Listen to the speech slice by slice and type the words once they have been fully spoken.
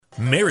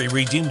Mary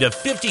redeemed a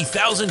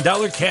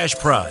 $50,000 cash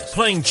prize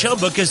playing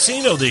Chumba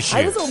Casino this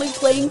year. I was only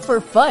playing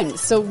for fun,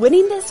 so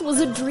winning this was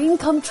a dream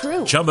come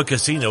true. Chumba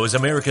Casino is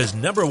America's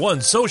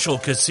 #1 social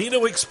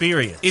casino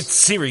experience. It's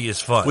serious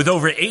fun. With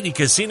over 80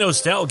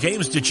 casino-style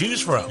games to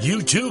choose from,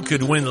 you too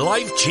could win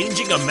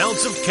life-changing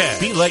amounts of cash.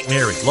 Be like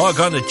Mary. Log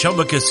on to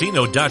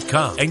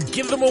ChumbaCasino.com and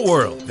give them a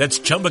whirl. That's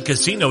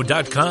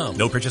ChumbaCasino.com.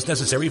 No purchase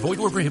necessary. Void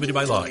where prohibited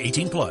by law.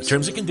 18 plus.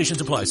 Terms and conditions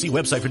apply. See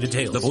website for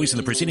details. The voice in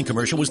the preceding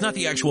commercial was not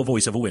the actual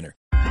voice of a winner.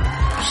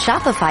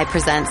 Shopify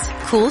presents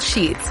cool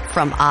sheets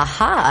from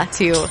AHA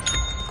to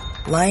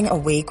lying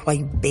awake while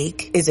you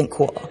bake isn't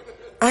cool.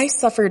 I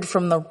suffered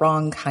from the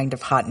wrong kind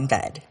of hot in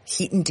bed,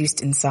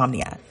 heat-induced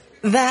insomnia.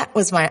 That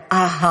was my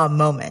aha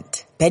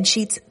moment. Bed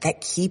sheets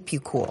that keep you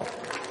cool.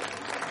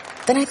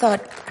 Then I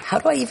thought, how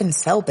do I even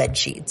sell bed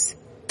sheets?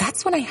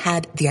 That's when I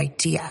had the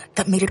idea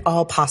that made it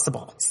all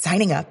possible,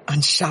 signing up on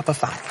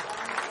Shopify.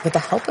 With the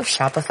help of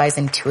Shopify's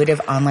intuitive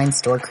online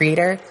store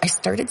creator, I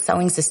started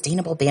selling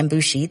sustainable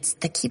bamboo sheets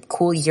that keep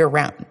cool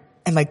year-round.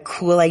 And my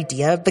cool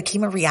idea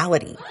became a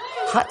reality.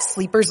 Hot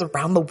sleepers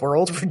around the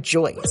world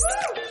rejoice.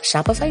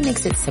 Shopify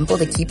makes it simple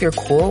to keep your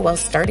cool while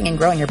starting and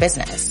growing your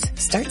business.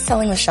 Start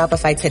selling with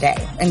Shopify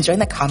today and join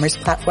the commerce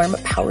platform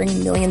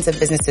powering millions of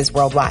businesses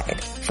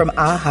worldwide. From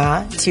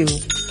AHA to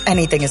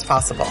anything is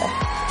possible.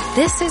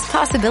 This is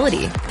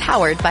Possibility,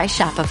 powered by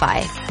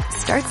Shopify.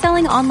 Start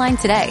selling online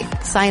today.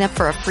 Sign up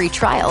for a free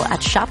trial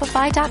at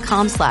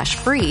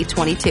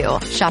shopify.com/free22.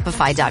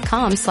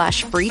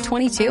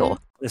 Shopify.com/free22.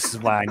 This is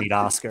why I need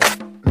Oscar.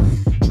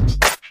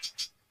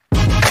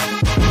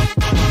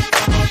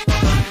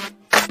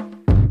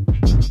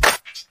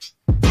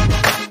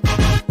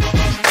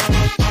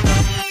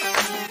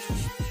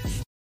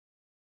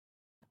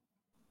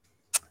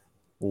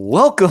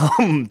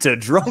 Welcome to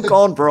Drunk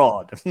on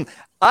Broad.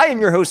 I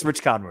am your host,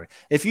 Rich Conroy.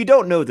 If you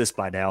don't know this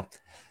by now,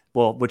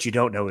 well, what you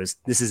don't know is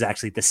this is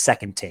actually the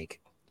second take.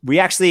 We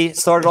actually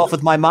started off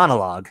with my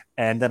monologue,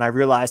 and then I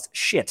realized,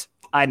 shit,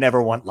 I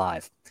never went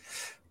live.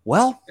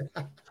 Well,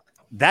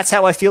 that's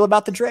how I feel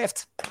about the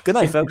draft. Good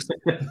night, folks.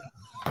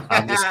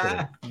 I'm just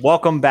kidding.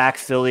 Welcome back,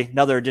 Philly.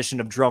 Another edition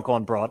of Drunk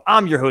on Broad.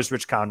 I'm your host,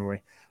 Rich Conroy,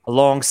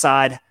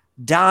 alongside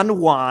Don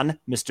Juan,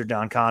 Mr.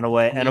 Don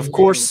Conaway, and of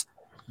course,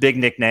 Big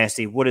Nick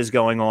Nasty. What is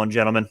going on,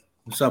 gentlemen?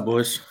 What's up,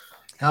 boys?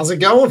 How's it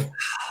going?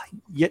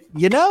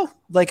 You know,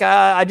 like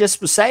I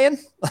just was saying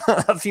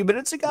a few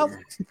minutes ago,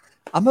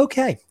 I'm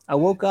okay. I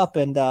woke up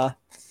and I'm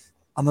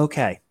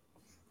okay.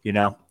 You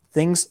know,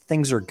 things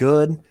are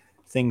good.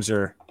 Things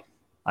are,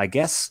 I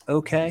guess,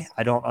 okay.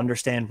 I don't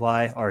understand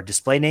why our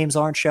display names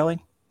aren't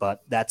showing,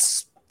 but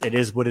it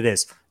is what it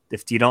is.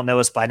 If you don't know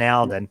us by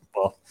now, then,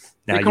 well,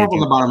 now you come up on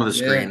the bottom of the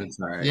screen. Yeah.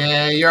 It's all right.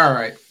 Yeah, you're all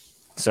right.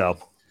 So,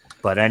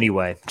 but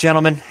anyway,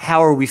 gentlemen,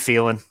 how are we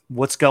feeling?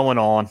 What's going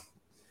on?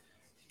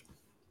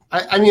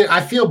 I mean,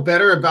 I feel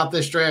better about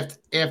this draft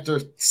after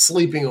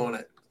sleeping on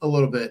it a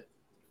little bit.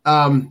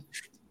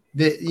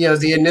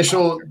 The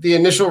initial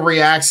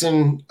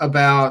reaction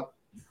about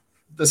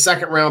the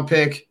second round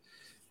pick,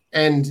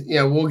 and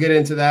we'll get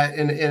into that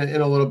in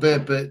a little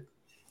bit. But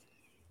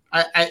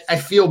I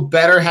feel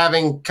better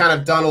having kind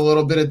of done a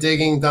little bit of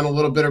digging, done a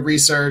little bit of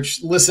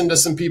research, listened to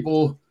some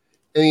people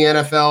in the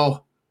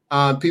NFL,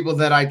 people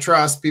that I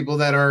trust, people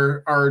that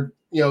are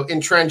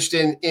entrenched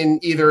in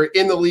either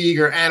in the league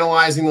or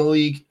analyzing the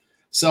league.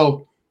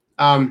 So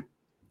I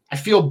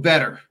feel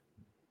better.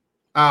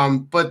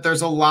 But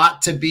there's a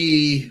lot to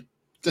be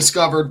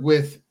discovered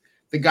with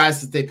the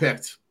guys that they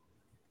picked.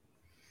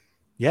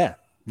 Yeah.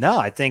 No,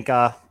 I think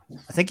you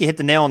hit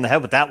the nail on the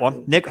head with that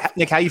one. Nick,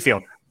 how you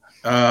feeling?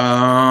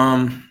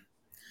 I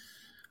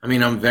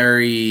mean, I'm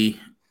very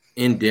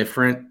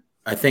indifferent.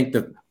 I think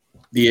the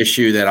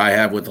issue that I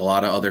have with a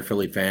lot of other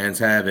Philly fans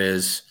have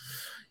is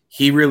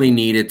he really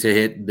needed to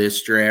hit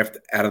this draft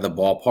out of the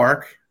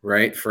ballpark,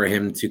 right, for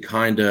him to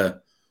kind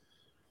of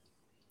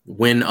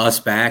win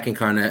us back and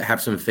kind of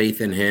have some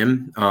faith in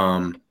him.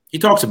 He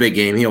talks a big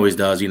game. He always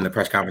does, even the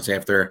press conference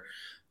after.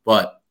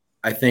 But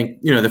I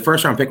think, the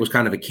first-round pick was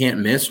kind of a can't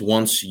miss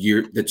once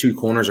the two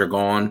corners are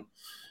gone,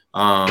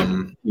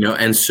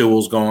 and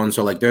Sewell's gone.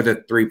 So, they're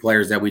the three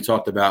players that we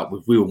talked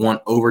about we would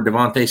want over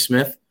Devontae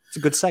Smith. It's a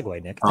good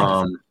segue, Nick.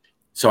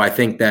 So I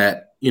think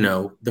that,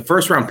 the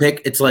first-round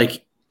pick, it's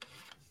like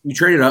you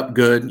traded up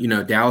good.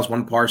 Dallas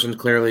won Parsons.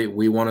 Clearly,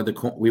 we wanted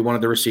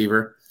the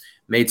receiver.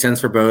 Made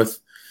sense for both.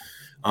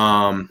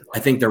 I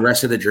think the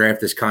rest of the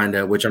draft is kind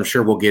of, which I'm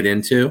sure we'll get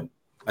into.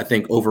 I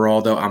think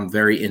overall, though, I'm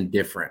very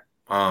indifferent.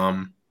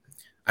 I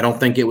don't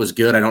think it was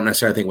good. I don't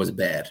necessarily think it was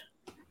bad.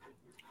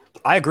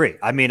 I agree.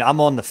 I mean, I'm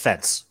on the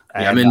fence.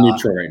 Yeah, I'm in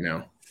neutral right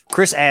now.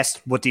 Chris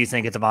asked, what do you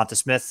think of Devonta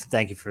Smith?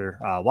 Thank you for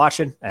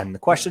watching and the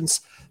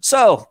questions.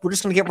 So we're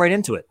just going to get right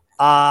into it.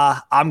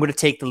 I'm going to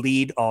take the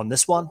lead on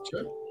this one.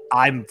 Sure.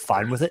 I'm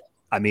fine with it.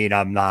 I mean,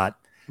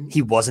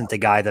 he wasn't the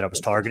guy that I was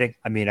targeting.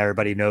 I mean,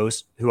 everybody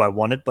knows who I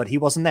wanted, but he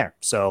wasn't there.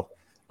 So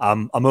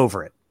I'm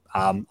over it.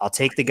 I'll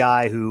take the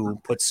guy who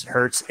puts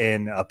Hurts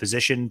in a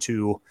position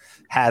to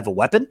have a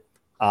weapon.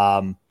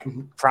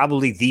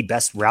 Probably the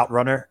best route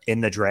runner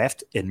in the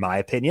draft, in my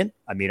opinion.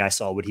 I mean, I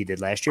saw what he did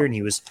last year, and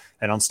he was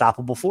an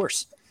unstoppable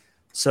force.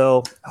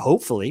 So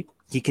hopefully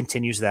he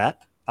continues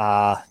that.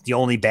 The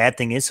only bad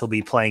thing is he'll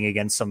be playing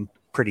against some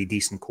pretty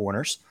decent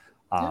corners,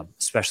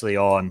 especially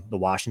on the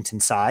Washington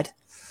side.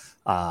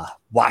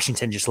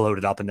 Washington just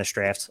loaded up in this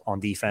draft on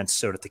defense.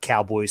 So did the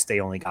Cowboys. They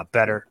only got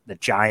better. The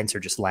Giants are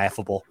just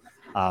laughable.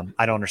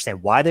 I don't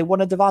understand why they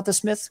wanted Devonta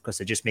Smith, because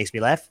it just makes me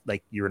laugh.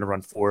 Like, you're going to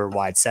run 4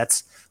 wide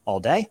sets all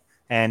day,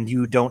 and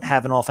you don't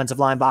have an offensive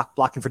line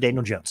blocking for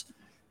Daniel Jones.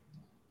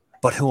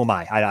 But who am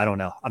I? I don't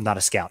know. I'm not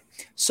a scout.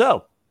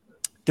 So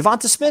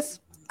Devonta Smith,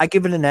 I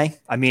give it an A.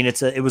 I mean,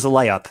 it was a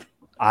layup.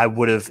 I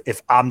would have,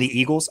 if I'm the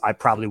Eagles, I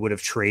probably would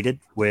have traded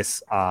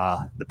with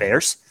the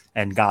Bears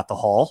and got the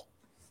haul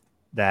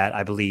that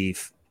I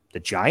believe the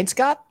Giants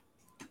got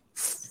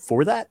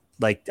for that.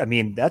 Like, I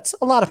mean, that's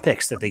a lot of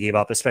picks that they gave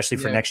up, especially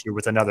for next year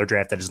with another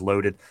draft that is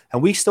loaded.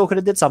 And we still could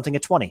have did something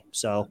at 20.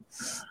 So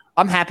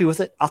I'm happy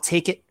with it. I'll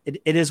take it.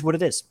 It is what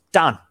it is.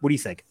 Don, what do you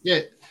think? Yeah,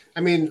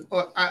 I mean,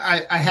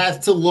 I have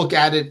to look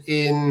at it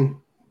in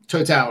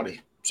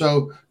totality.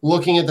 So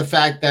looking at the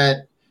fact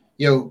that,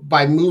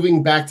 by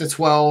moving back to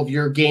 12,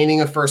 you're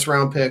gaining a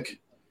first-round pick.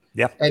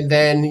 Yeah. And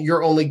then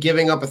you're only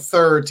giving up a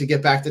third to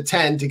get back to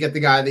 10 to get the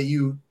guy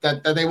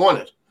that they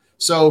wanted.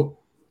 So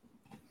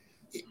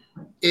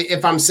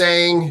if I'm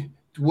saying,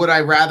 would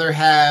I rather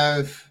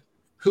have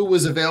who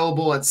was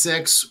available at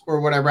 6, or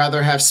would I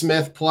rather have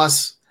Smith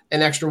plus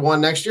an extra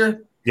 1 next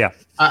year? Yeah.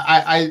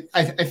 I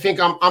think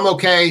I'm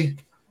okay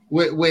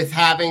with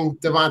having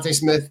Devonta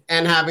Smith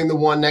and having the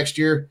 1 next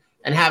year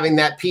and having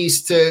that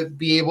piece to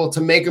be able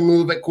to make a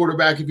move at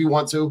quarterback if you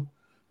want to.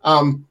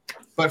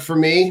 But for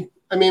me,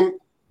 I mean,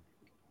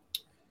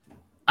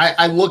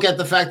 I look at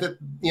the fact that,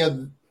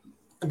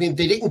 they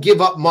didn't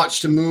give up much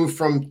to move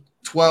from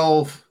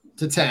 12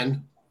 to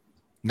 10.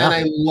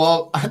 Nothing. And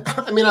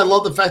I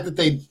love the fact that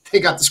they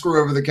got to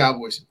screw over the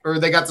Cowboys, or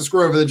they got to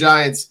screw over the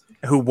Giants,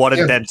 who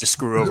wanted them to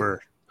screw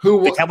over.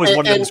 The Cowboys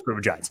wanted them to screw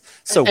over Giants.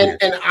 So weird.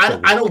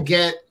 I don't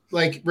get,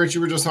 like Richie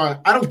were just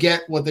talking, I don't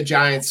get what the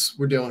Giants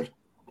were doing.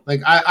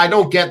 Like, I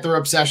don't get their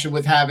obsession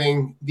with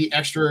having the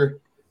extra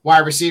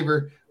wide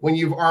receiver when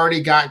you've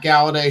already got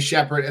Galladay,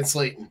 Shepard, and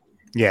Slayton.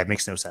 Yeah, it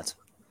makes no sense.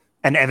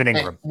 And Evan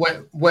Ingram.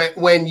 And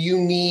when you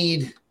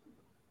need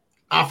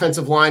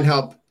offensive line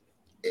help,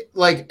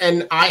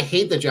 and I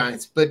hate the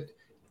Giants, but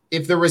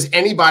if there was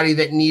anybody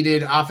that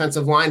needed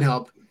offensive line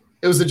help,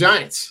 it was the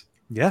Giants.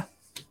 Yeah.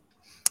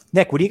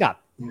 Nick, what do you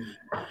got?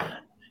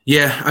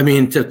 Yeah, I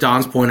mean, to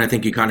Don's point, I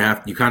think you kind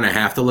of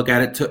have to look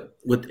at it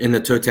in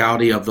the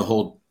totality of the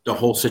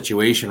whole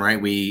situation,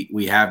 right?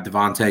 We have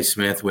Devonta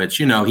Smith, which,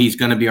 he's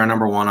going to be our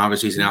number 1.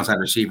 Obviously, he's an outside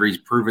receiver. He's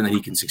proven that he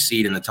can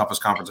succeed in the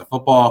toughest conference of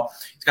football.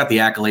 He's got the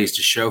accolades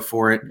to show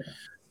for it.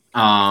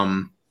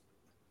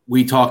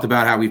 We talked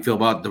about how we feel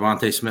about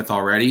Devonta Smith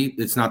already.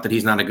 It's not that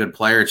he's not a good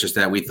player. It's just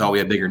that we thought we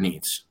had bigger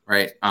needs,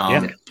 right?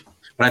 But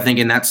I think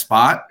in that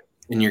spot,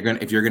 and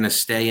if you're gonna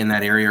stay in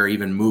that area or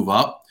even move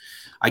up,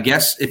 I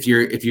guess if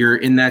you're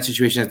in that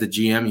situation as the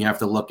GM, you have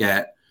to look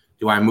at,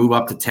 do I move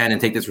up to 10 and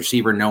take this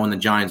receiver knowing the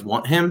Giants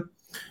want him?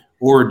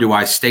 Or do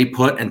I stay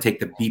put and take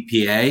the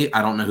BPA?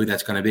 I don't know who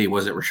that's going to be.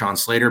 Was it Rashawn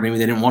Slater? Maybe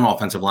they didn't want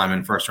offensive lineman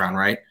in the first round,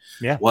 right?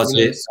 Yeah. Was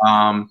it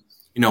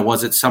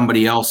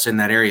somebody else in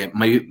that area?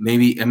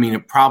 Maybe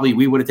probably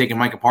we would have taken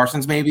Micah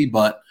Parsons maybe,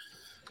 but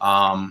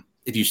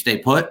if you stay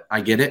put,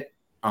 I get it.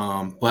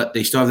 But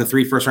they still have the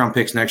 3 first-round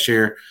picks next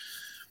year.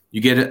 You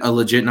get a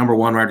legit number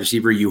 1 wide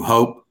receiver. You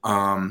hope,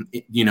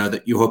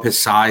 that you hope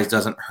his size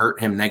doesn't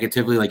hurt him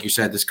negatively. Like you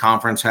said, this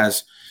conference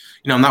has,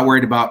 I'm not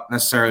worried about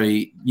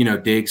necessarily,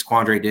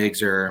 Quandre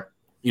Diggs, or,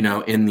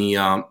 in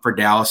the for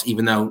Dallas,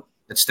 even though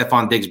it's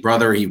Stephon Diggs'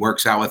 brother, he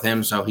works out with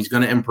him, so he's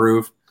going to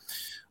improve.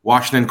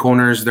 Washington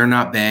corners, they're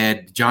not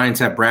bad. The Giants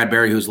have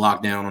Bradbury, who's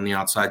locked down on the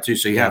outside too.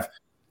 So you have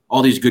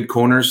all these good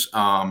corners,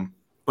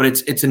 but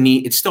it's a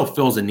need. It still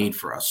fills a need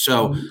for us.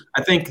 So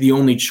I think the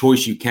only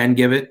choice you can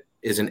give it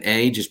is an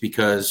A, just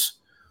because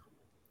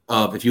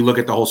of, if you look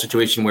at the whole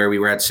situation where we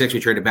were at 6, we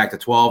traded back to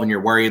 12, and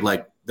you're worried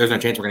like there's no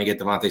chance we're going to get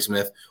Devonta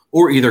Smith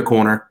or either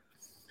corner.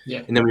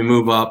 Yeah. And then we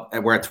move up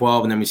and we're at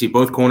 12, and then we see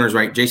both corners,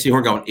 right? JC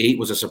Horn going 8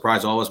 was a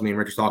surprise. All of us, me and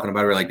Rich were talking about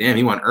it. We were like, damn,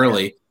 he went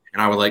early.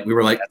 And we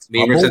were like,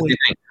 me and Rich said,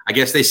 I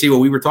guess they see what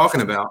we were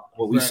talking about,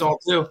 what we saw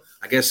too.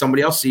 I guess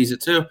somebody else sees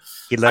it too.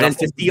 He led up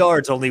 50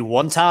 yards only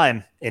one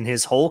time in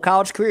his whole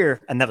college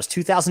career, and that was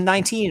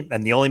 2019.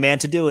 And the only man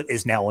to do it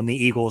is now on the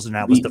Eagles, and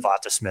that was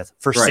Devonta Smith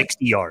for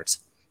 60 yards.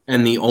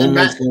 And the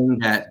only thing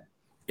that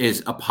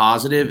is a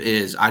positive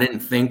is I didn't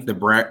think the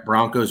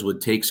Broncos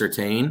would take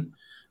Surtain,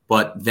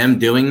 but them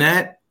doing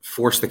that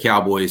forced the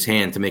Cowboys'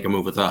 hand to make a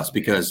move with us,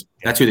 because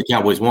that's who the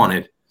Cowboys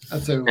wanted.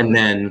 And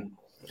then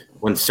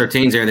when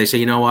Surtain's there, they say,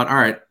 you know what? All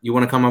right, you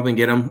want to come up and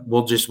get him?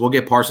 We'll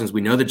get Parsons.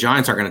 We know the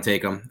Giants aren't going to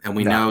take him, and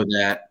we know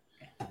that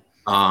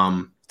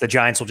the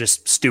Giants will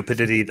just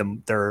stupidity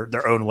them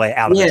their own way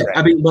out of the draft.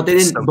 I mean, but they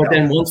didn't. So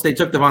then once they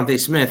took Devonta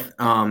Smith,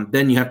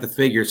 then you have to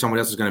figure someone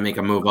else is going to make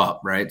a move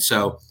up, right?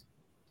 So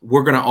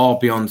we're going to all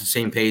be on the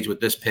same page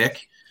with this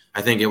pick.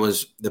 I think it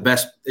was the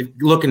best.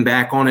 Looking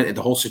back on it,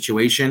 the whole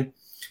situation,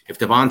 if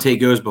Devontae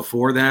goes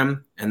before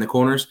them and the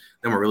corners,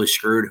 then we're really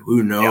screwed.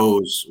 Who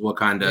knows what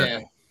kind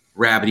of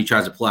rabbit he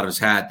tries to pull out of his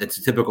hat. That's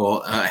a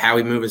typical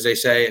Howie move, as they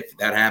say. If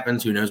that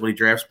happens, who knows what he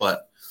drafts,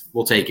 but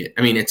we'll take it.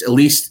 I mean, it's at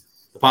least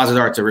the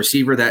positive are it's a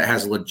receiver that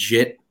has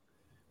legit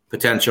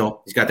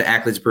potential. He's got the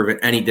accolades to prove it,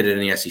 and he did it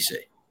in the SEC.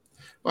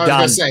 Well,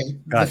 I was going to say,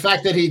 the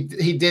fact that he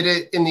did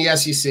it in the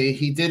SEC,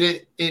 he did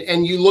it,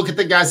 and you look at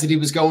the guys that he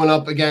was going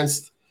up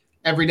against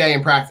every day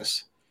in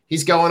practice.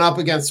 He's going up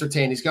against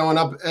Surtain. He's going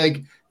up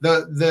like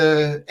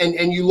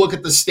and you look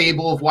at the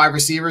stable of wide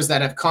receivers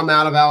that have come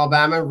out of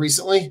Alabama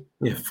recently.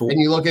 Yeah, and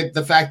you look at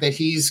the fact that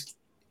he's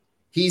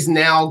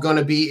now going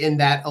to be in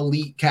that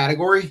elite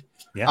category.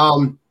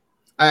 Yeah.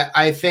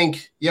 I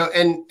think,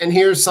 and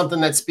here's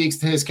something that speaks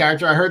to his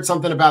character. I heard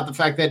something about the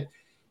fact that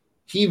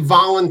he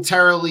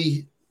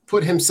voluntarily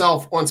put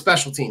himself on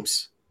special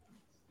teams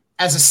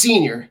as a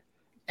senior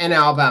in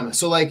Alabama.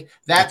 So like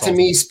that to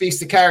me speaks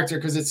to character,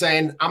 because it's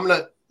saying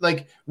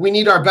we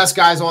need our best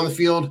guys on the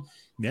field.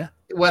 Yeah.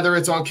 Whether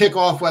it's on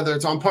kickoff, whether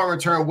it's on punt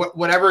return,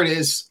 whatever it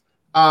is.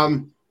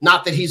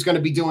 Not that he's going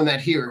to be doing that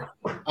here.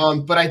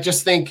 But I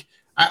just think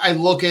I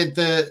look at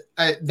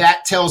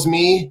that tells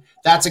me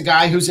that's a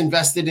guy who's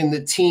invested in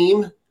the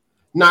team,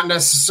 not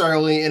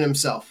necessarily in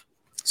himself.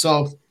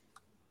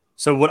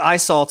 So what I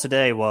saw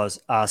today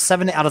was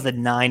 7 out of the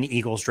 9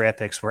 Eagles draft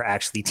picks were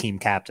actually team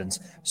captains.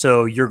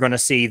 So you're going to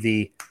see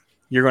the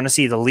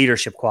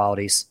leadership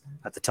qualities. I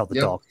have to tell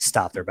the dog,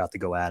 stop, they're about to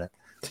go at it.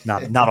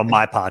 Not on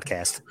my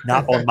podcast.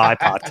 Not on my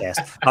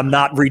podcast. I'm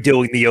not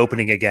redoing the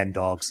opening again,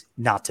 dogs.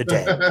 Not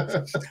today.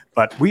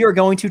 But we are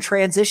going to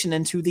transition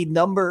into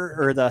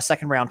the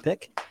second round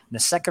pick. And the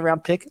second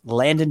round pick,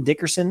 Landon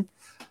Dickerson,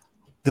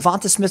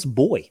 Devonta Smith's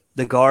boy,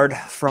 the guard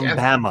from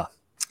Bama.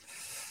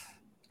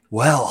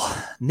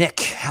 Well, Nick,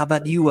 how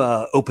about you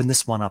open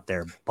this one up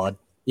there, bud?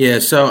 Yeah,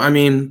 so I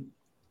mean,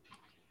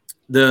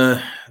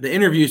 the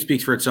interview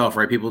speaks for itself,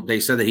 right?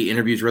 They said that he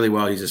interviews really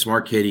well. He's a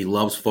smart kid. He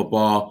loves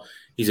football.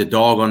 He's a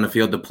dog on the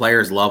field. The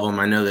players love him.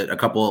 I know that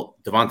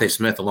Devonta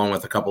Smith, along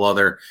with a couple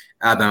other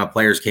Alabama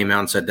players, came out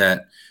and said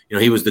that,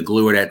 he was the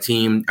glue of that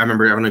team. I don't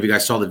know if you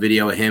guys saw the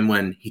video of him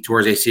when he tore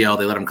his ACL.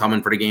 They let him come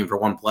in for the game for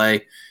one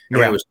play.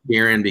 Everybody was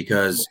cheering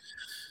because,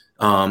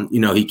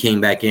 he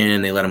came back in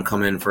and they let him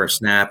come in for a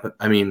snap.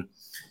 I mean,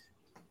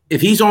 if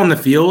he's on the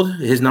field,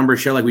 his numbers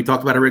show, like we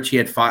talked about it, Rich, he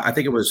had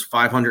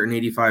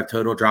 585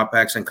 total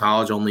dropbacks in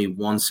college, only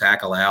 1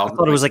 sack allowed. I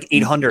thought it was like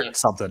 800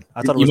 something.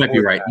 I thought you might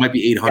be right. It might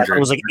be 800. Yeah, it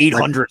was like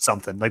 800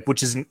 something,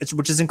 which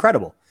is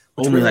incredible.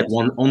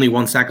 Only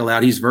one sack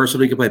allowed. He's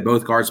versatile. He can play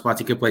both guard spots.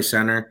 He could play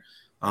center.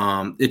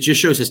 It just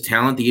shows his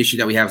talent. The issue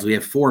that we have is we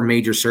have 4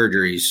 major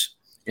surgeries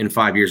in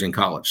 5 years in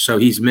college. So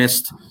he's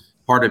missed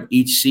part of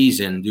each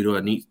season due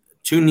to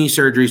 2 knee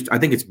surgeries. I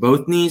think it's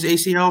both knees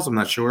ACLs. I'm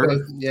not sure.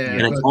 And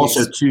it's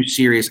also 2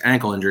 serious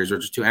ankle injuries, or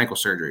just 2 ankle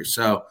surgeries.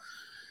 So,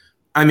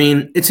 I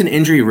mean, it's an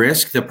injury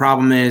risk. The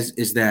problem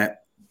is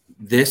that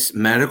this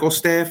medical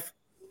staff,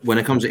 when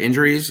it comes to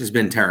injuries, has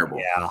been terrible.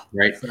 Yeah.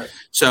 Right.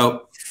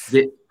 So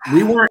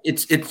we weren't.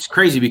 It's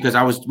crazy because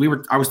I was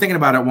thinking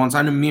about it once.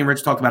 I know me and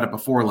Rich talked about it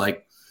before.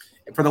 Like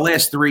for the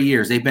last 3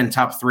 years, they've been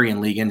top 3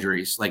 in league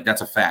injuries. Like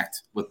that's a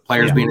fact, with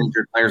players being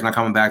injured, players not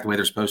coming back the way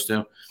they're supposed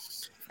to.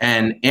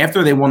 And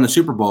after they won the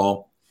Super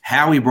Bowl,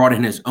 Howie brought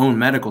in his own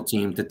medical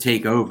team to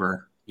take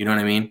over. You know what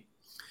I mean?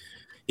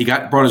 He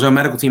brought his own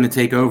medical team to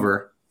take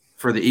over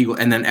for the Eagles.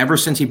 And then ever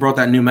since he brought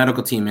that new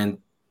medical team in,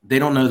 they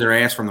don't know their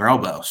ass from their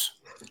elbows.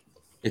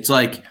 It's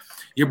like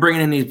you're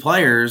bringing in these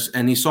players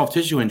and these soft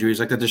tissue injuries,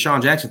 like the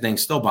Deshaun Jackson thing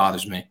still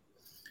bothers me.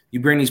 You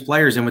bring these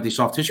players in with these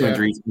soft tissue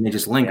injuries and they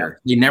just linger.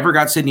 You never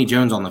got Sidney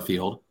Jones on the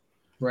field.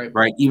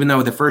 Right. Even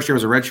though the first year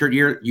was a redshirt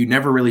year, you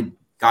never really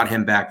got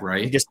him back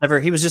right.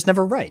 He was just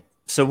never right.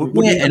 So what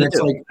do you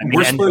do?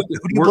 Like, who do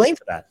you blame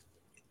for that?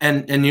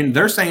 And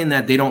they're saying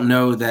that they don't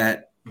know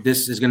that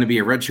this is going to be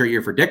a redshirt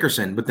year for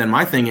Dickerson. But then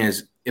my thing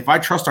is, if I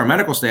trust our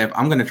medical staff,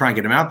 I'm going to try and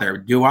get him out there.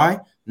 Do I?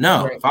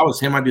 No. Right. If I was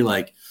him, I'd be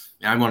like,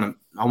 I want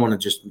to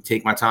just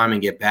take my time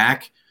and get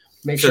back.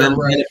 Then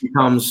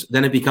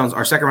it becomes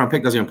our second round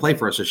pick doesn't even play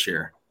for us this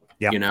year.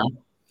 Yeah.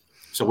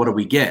 So what do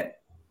we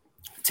get?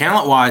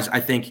 Talent wise,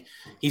 I think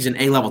he's an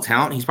A-level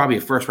talent. He's probably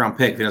a first round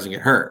pick if he doesn't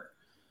get hurt.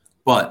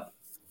 But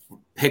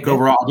pick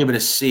overall, I'll give it a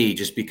C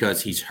just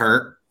because he's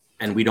hurt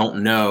and we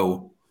don't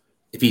know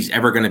if he's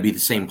ever going to be the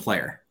same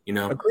player.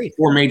 Agreed.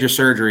 4 major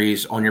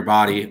surgeries on your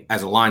body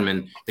as a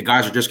lineman. The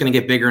guys are just going to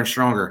get bigger and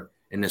stronger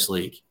in this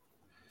league.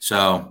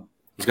 So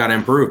he's got to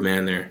improve,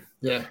 man. There.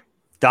 Yeah.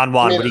 Don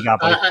Juan, what do you got?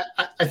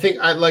 I think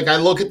I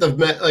look at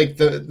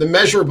the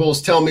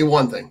measurables tell me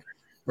one thing,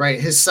 right?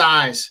 His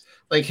size,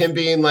 like him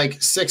being like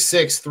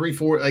 6'6",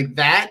 3'4", like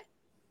that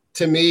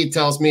to me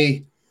tells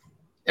me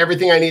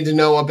everything I need to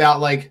know about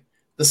like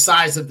the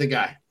size of the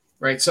guy,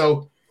 right?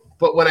 So,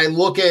 but when I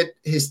look at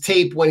his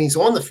tape when he's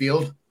on the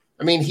field,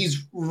 I mean,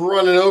 he's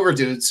running over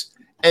dudes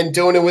and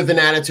doing it with an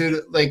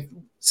attitude, like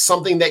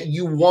something that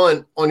you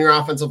want on your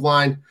offensive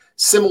line,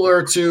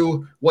 similar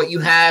to what you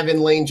have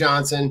in Lane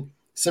Johnson,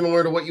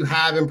 similar to what you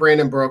have in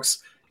Brandon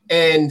Brooks.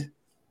 And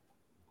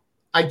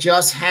I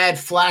just had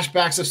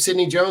flashbacks of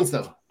Sidney Jones,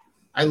 though.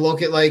 I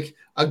look at like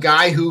a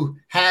guy who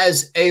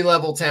has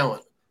A-level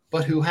talent,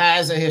 but who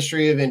has a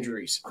history of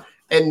injuries.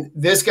 And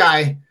this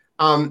guy,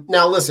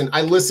 now listen,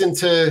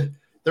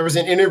 there was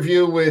an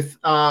interview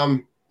with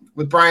Brian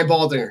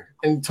Baldinger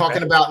and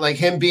talking about like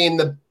him being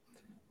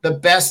the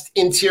best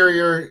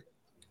interior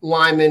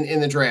lineman in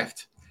the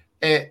draft.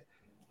 And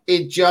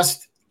it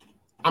just,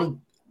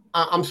 I'm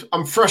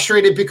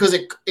frustrated because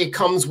it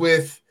comes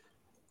with,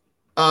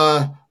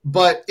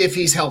 but if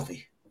he's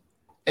healthy,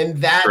 and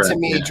that to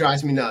me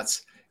drives me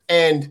nuts.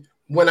 And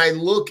when I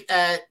look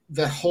at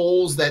the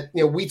holes that,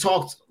 we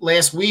talked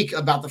last week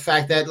about the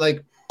fact that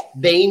like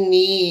they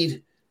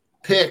need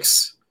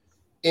picks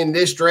in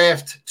this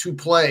draft to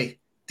play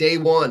day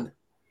one.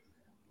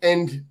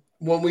 And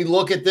when we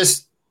look at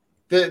this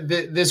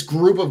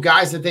group of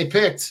guys that they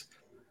picked,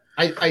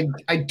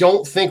 I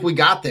don't think we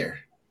got there.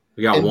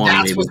 We got and one.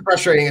 That's what's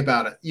frustrating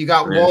about it. You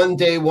got one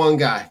day one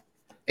guy,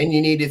 and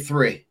you needed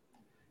three.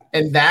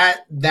 And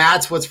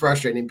that's what's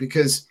frustrating,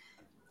 because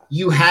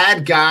you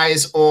had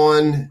guys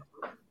on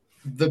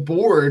the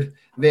board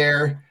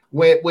there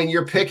when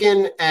you're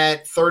picking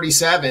at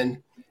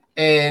 37,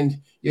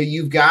 and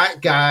you've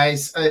got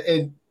guys.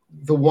 And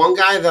the one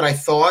guy that I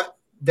thought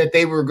that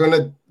they were going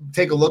to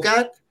take a look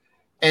at,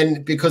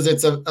 and because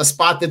it's a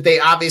spot that they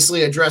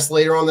obviously addressed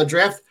later on in the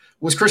draft,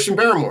 was Christian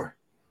Barmore,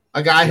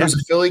 a guy who's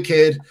a Philly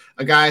kid,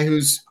 a guy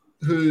who's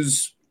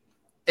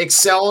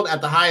excelled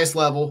at the highest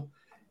level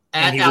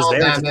at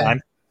Alabama,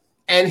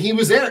 and he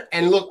was there.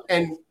 And look,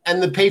 and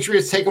the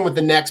Patriots take him with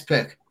the next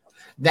pick.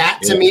 That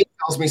to me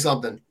tells me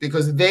something,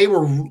 because they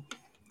were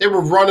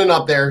running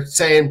up there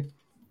saying,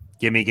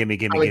 "Gimme."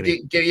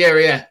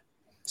 Yeah.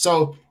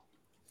 So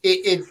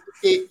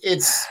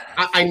it's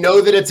I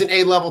know that it's an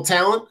A-level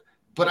talent,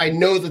 but I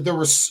know that there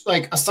was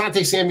like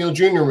Asante Samuel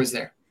Jr. was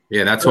there.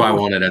 Yeah, that's who I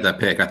wanted at that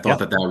pick. I thought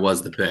that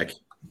was the pick.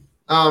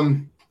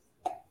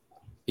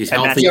 He's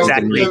healthy.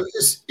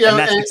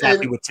 That's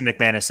exactly what Tim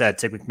McManus said.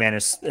 Tim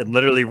McManus,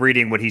 literally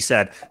reading what he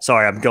said.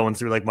 Sorry, I'm going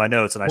through like my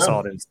notes, and I saw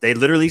it.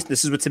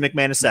 This is what Tim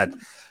McManus said.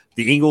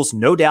 The Eagles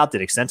no doubt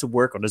did extensive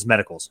work on his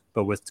medicals,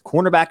 but with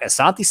cornerback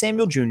Asante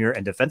Samuel Jr.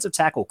 and defensive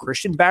tackle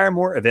Christian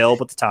Barmore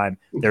available at the time,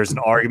 there's an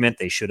argument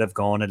they should have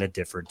gone in a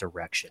different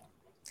direction.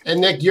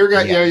 And Nick, your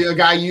guy, a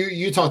guy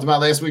you talked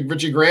about last week,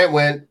 Richie Grant,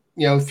 went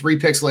 3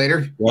 picks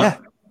later. Yeah,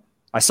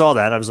 I saw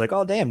that. I was like,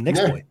 oh damn, Nick's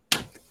boy.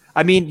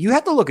 I mean, you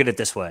have to look at it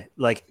this way.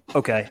 Like,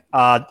 okay,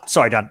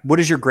 sorry, Don. What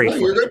is your grade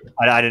for it?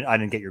 I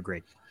didn't get your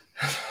grade.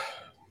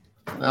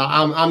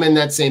 I'm in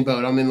that same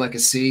boat. I'm in like a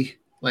C.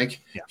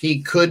 Like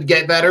he could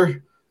get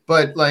better,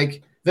 but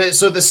like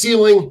so the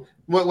ceiling.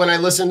 When I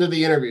listen to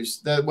the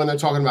interviews, that when they're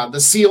talking about the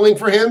ceiling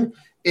for him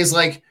is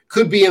like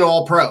could be an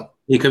All-Pro.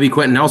 He could be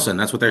Quentin Nelson.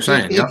 That's what they're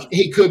saying.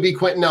 He could be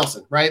Quentin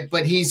Nelson, right?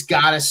 But he's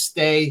got to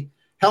stay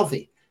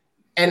healthy,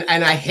 and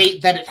I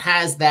hate that it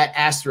has that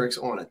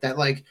asterisk on it. That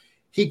like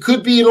he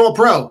could be an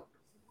All-Pro,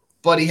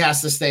 but he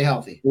has to stay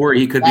healthy. Or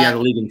he could be out of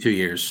the league in 2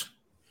 years.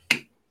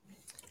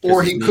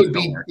 Or he could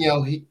be,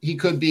 he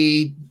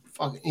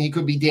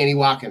could be Danny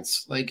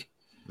Watkins. Like,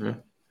 it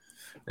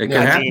could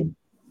happen.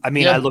 I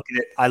mean, I look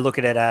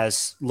at it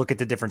as look at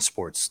the different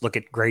sports. Look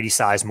at Grady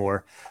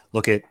Sizemore.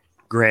 Look at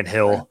Grant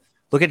Hill.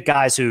 Look at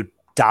guys who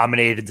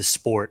dominated the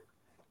sport,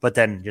 but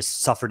then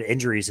just suffered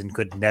injuries and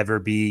could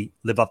never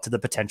live up to the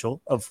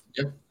potential of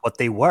what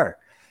they were.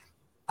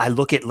 I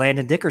look at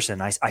Landon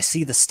Dickerson. I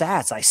see the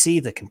stats. I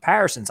see the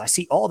comparisons. I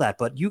see all that.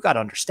 But you got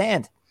to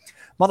understand,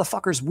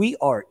 motherfuckers, we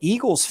are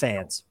Eagles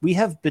fans. We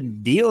have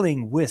been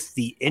dealing with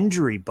the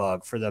injury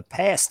bug for the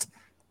past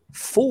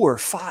 4,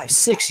 5,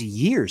 6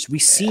 years.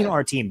 We've seen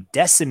our team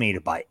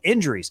decimated by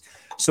injuries.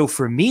 So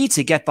for me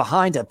to get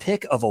behind a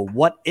pick of a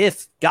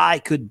what-if guy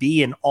could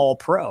be an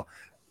All-Pro,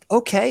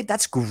 okay,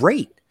 that's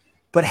great.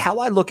 But how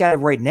I look at it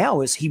right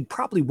now is he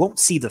probably won't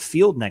see the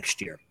field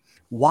next year.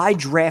 Why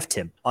draft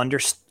him?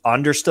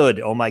 Understood.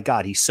 Oh, my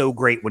God, he's so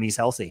great when he's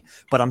healthy.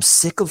 But I'm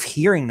sick of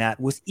hearing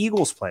that with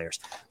Eagles players.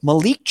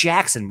 Malik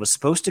Jackson was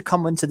supposed to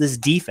come into this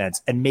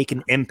defense and make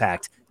an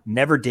impact.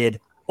 Never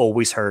did.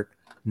 Always hurt.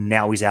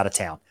 Now he's out of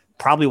town.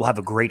 Probably will have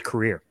a great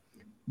career.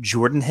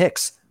 Jordan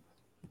Hicks,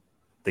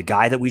 the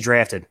guy that we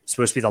drafted,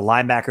 supposed to be the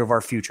linebacker of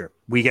our future.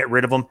 We get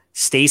rid of him,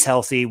 stays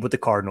healthy with the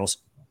Cardinals.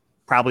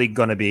 Probably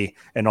going to be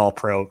an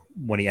All-Pro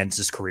when he ends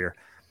his career.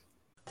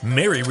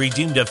 Mary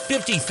redeemed a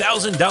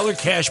 $50,000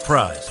 cash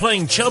prize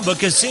playing Chumba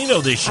Casino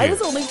this year. I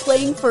was only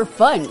playing for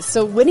fun,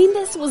 so winning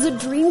this was a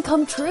dream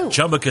come true.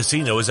 Chumba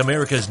Casino is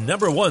America's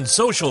 #1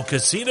 social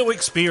casino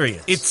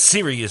experience. It's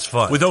serious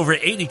fun. With over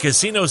 80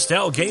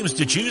 casino-style games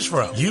to choose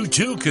from, you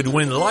too could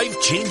win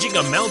life-changing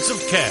amounts of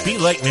cash. Be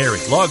like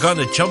Mary. Log on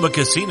to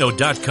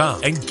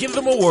ChumbaCasino.com and give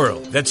them a whirl.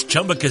 That's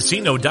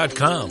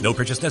ChumbaCasino.com. No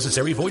purchase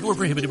necessary. Void or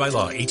prohibited by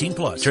law.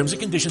 18+. Terms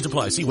and conditions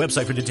apply. See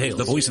website for details.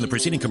 The voice in the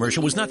preceding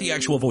commercial was not the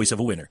actual voice of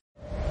a winner.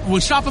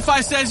 When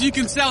Shopify says you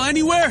can sell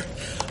anywhere,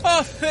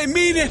 oh, they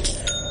mean it.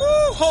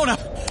 Woo, hold up.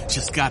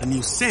 Just got a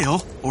new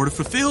sale. Order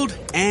fulfilled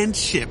and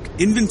shipped.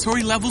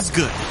 Inventory levels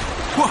good.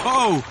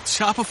 Whoa,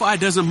 Shopify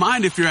doesn't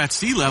mind if you're at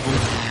sea level.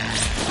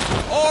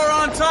 Or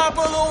on top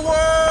of the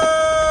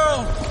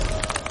world!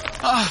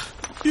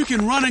 You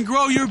can run and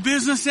grow your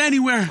business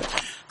anywhere.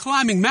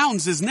 Climbing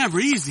mountains is never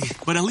easy,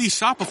 but at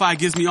least Shopify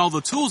gives me all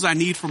the tools I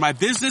need for my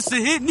business to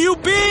hit new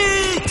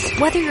peaks!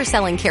 Whether you're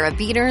selling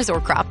carabiners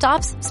or crop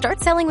tops,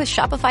 start selling with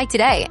Shopify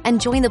today and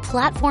join the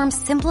platform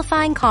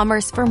simplifying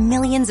commerce for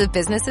millions of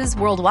businesses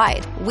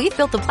worldwide. We've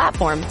built the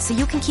platform so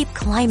you can keep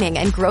climbing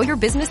and grow your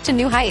business to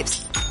new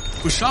heights.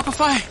 With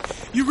Shopify,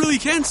 you really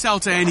can sell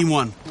to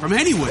anyone, from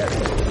anywhere.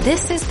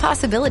 This is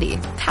Possibility,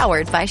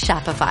 powered by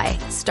Shopify.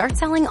 Start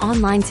selling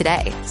online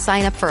today.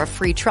 Sign up for a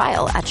free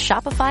trial at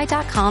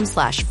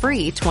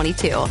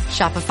shopify.com/free22.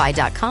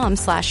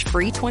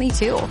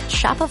 Shopify.com/free22.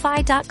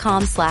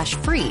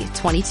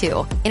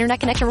 Shopify.com/free22. Internet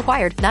connection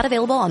required. Not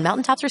available on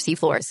mountaintops or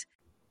seafloors.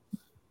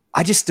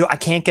 I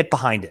can't get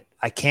behind it.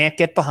 I can't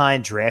get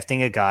behind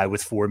drafting a guy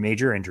with 4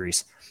 major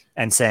injuries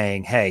and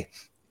saying, hey,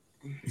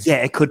 yeah,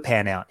 it could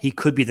pan out. He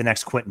could be the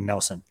next Quentin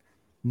Nelson.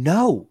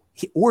 No.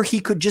 Or he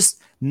could just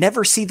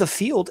never see the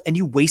field and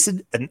you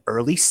wasted an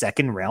early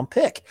second-round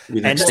pick.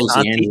 And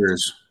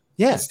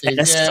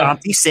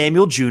Asante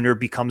Samuel Jr.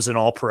 becomes an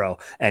all-pro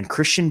and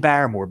Christian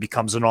Barrymore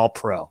becomes an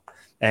all-pro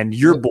and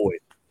your boy,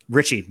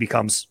 Richie,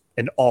 becomes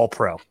an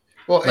all-pro.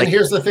 Well, and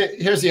here's the thing.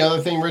 Here's the other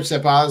thing, Rich,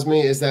 that bothers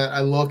me is that I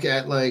look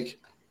at, like,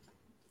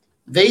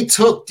 they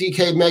took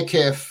DK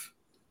Metcalf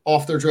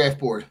off their draft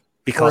board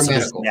because of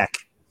his neck.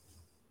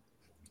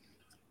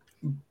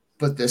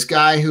 But this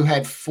guy who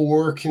had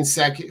four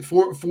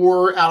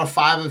out of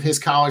 5 of his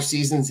college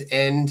seasons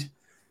end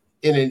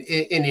in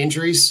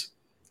injuries,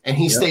 and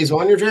he stays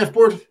on your draft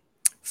board.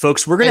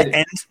 Folks, we're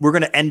gonna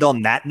end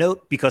on that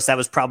note because that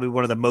was probably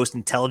one of the most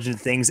intelligent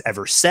things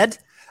ever said,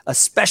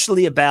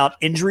 especially about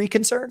injury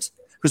concerns.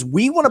 Because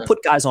we want to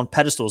put guys on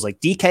pedestals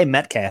like DK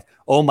Metcalf.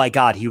 Oh my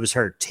God, he was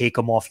hurt. Take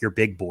him off your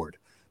big board.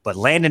 But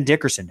Landon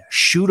Dickerson,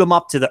 shoot him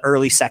up to the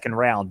early second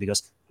round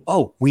because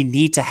we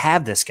need to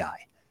have this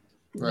guy.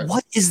 Right.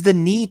 What is the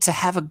need to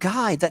have a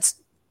guy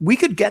we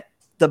could get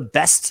the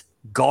best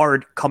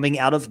guard coming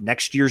out of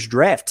next year's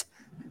draft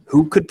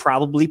who could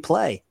probably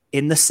play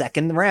in the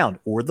second round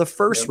or the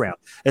first round,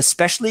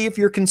 especially if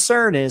your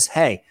concern is,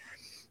 hey,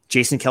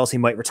 Jason Kelce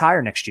might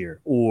retire next year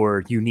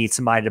or you need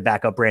somebody to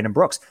back up Brandon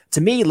Brooks.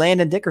 To me,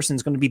 Landon Dickerson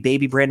is going to be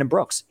baby Brandon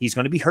Brooks. He's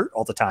going to be hurt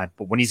all the time,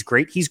 but when he's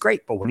great, he's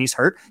great. But when he's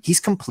hurt, he's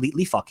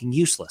completely fucking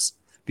useless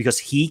because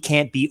he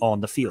can't be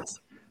on the field.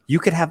 You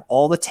could have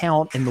all the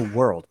talent in the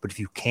world, but if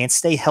you can't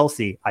stay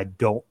healthy, I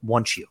don't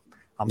want you.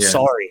 I'm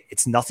sorry.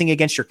 It's nothing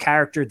against your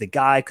character. The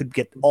guy could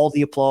get all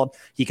the applaud.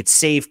 He could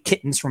save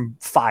kittens from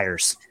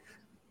fires.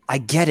 I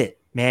get it,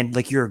 man.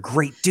 Like, you're a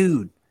great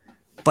dude,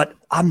 but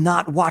I'm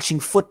not watching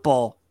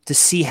football to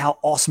see how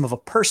awesome of a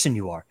person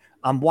you are.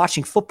 I'm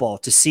watching football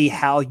to see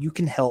how you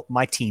can help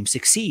my team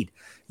succeed.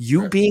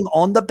 You being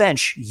on the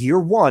bench year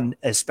one,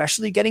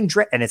 especially getting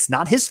drafted, and it's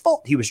not his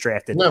fault he was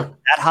drafted that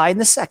high in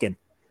the second.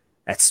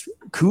 That's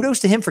kudos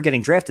to him for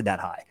getting drafted that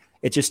high.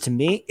 It just, to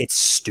me, it's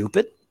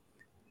stupid.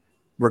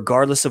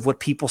 Regardless of what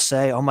people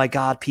say, oh my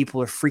God,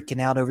 people are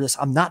freaking out over this.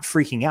 I'm not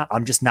freaking out.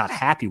 I'm just not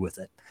happy with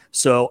it.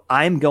 So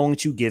I'm going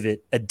to give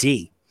it a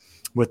D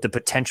with the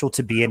potential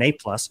to be an A+,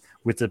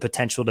 with the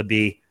potential to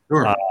be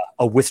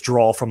a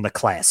withdrawal from the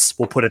class.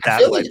 We'll put it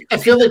that way. I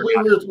feel like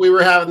we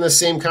were having the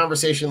same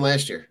conversation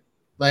last year.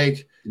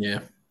 Like,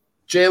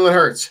 Jalen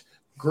Hurts,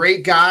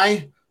 great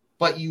guy,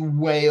 but you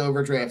way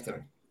overdrafted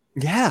him.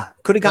 Yeah,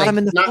 could have got him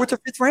in the 4th or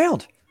 5th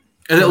round.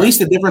 And at least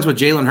the difference with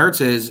Jalen Hurts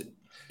is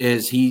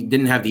he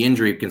didn't have the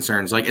injury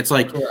concerns. Like, it's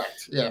like,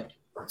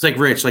 it's like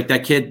Rich, like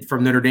that kid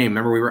from Notre Dame.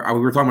 Remember, we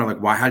were talking about,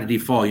 like, why? How did he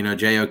fall? You know,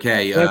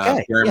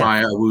 JOK,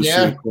 Jeremiah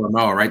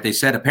Owusu-Koramoah, right? They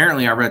said,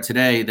 apparently, I read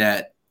today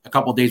that a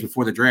couple of days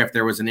before the draft,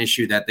 there was an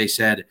issue that they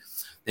said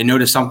they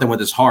noticed something with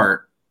his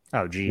heart.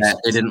 Oh, geez. That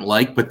they didn't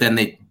like, but then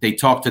they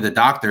talked to the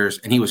doctors,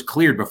 and he was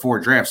cleared before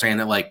draft, saying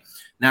that, like,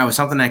 now it's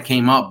something that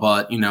came up,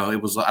 but, you know, it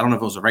was, I don't know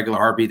if it was a regular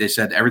heartbeat. They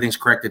said everything's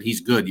corrected.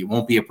 He's good. It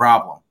won't be a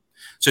problem.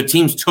 So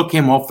teams took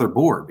him off their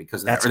board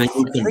because of that, or they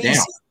moved him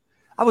down.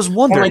 I was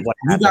wondering what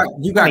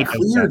you got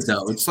cleared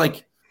though. It's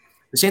like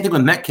the same thing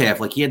with Metcalf.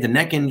 Like, he had the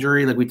neck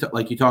injury,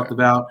 like you talked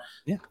about,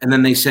 and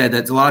then they said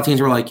that a lot of teams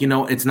were like, you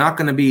know, it's not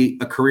going to be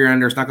a career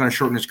ender. It's not going to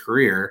shorten his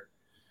career.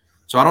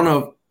 So I don't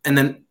know. And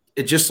then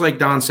it just like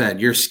Don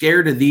said, you're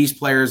scared of these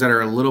players that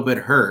are a little bit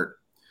hurt.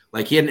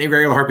 Like, he had an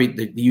irregular heartbeat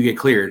that you get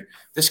cleared.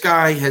 This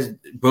guy has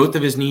both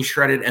of his knees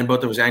shredded and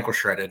both of his ankles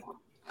shredded.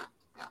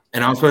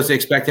 And I'm supposed to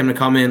expect him to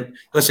come in.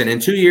 Listen, in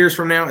 2 years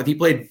from now, if he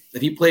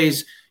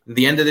plays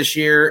the end of this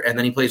year and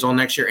then he plays all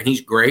next year and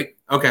he's great,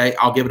 okay,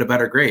 I'll give it a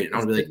better grade. And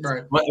I'll be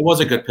like, well, it was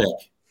a good pick.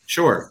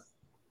 Sure.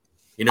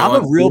 You know,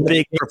 I'm a real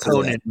big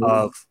proponent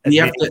of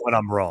admitting when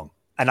I'm wrong.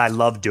 And I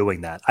love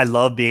doing that. I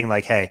love being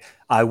like, hey,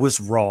 I was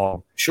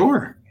wrong.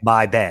 Sure.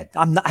 My bad.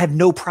 I have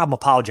no problem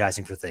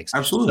apologizing for things.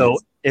 Absolutely. So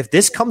if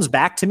this comes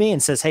back to me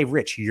and says, hey,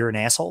 Rich, you're an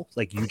asshole,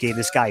 like you gave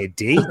this guy a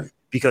D,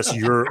 because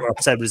you're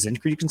upset with his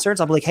injury concerns.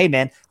 I'm like, hey,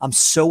 man, I'm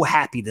so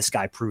happy this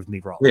guy proved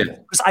me wrong. Yeah.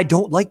 Because I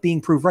don't like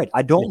being proved right.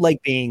 I don't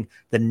like being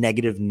the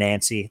negative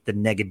Nancy, the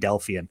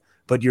Negadelphian.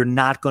 But you're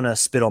not going to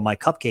spit on my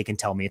cupcake and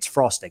tell me it's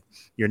frosting.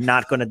 You're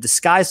not going to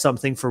disguise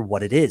something for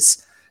what it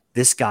is.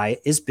 This guy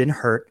has been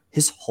hurt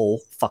his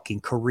whole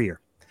fucking career.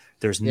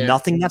 There's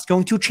nothing that's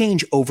going to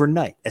change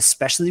overnight,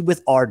 especially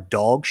with our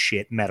dog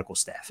shit medical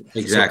staff.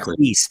 Exactly. So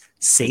please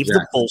save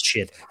the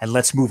bullshit and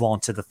let's move on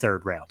to the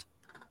third round.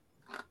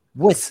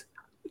 With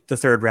the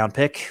third round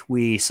pick,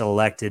 we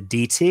selected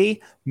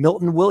DT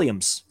Milton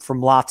Williams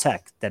from La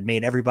Tech that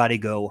made everybody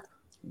go,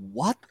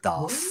 what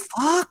the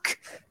fuck?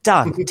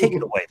 Don, take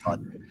it away,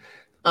 bud.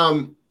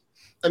 I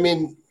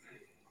mean,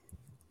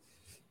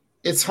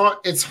 it's hard.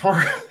 It's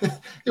hard.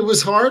 It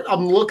was hard.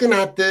 I'm looking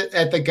at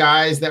the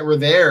guys that were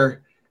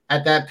there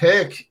at that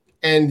pick,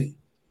 and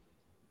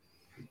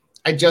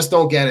I just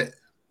don't get it.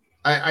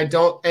 I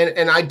don't,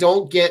 and I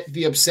don't get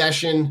the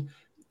obsession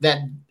that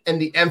and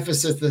the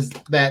emphasis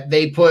that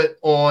they put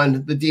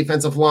on the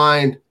defensive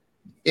line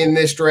in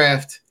this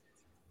draft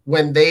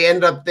when they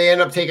end up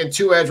taking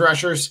 2 edge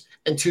rushers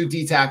and 2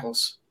 D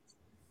tackles,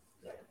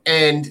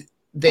 and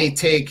they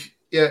take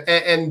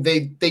and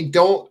they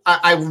don't.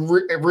 I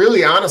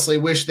really honestly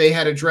wish they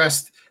had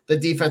addressed the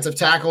defensive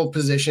tackle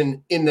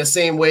position in the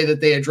same way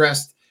that they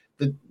addressed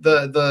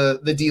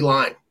the D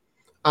line.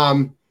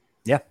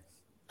 Yeah,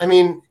 I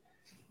mean,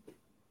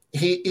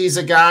 he's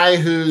a guy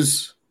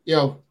who's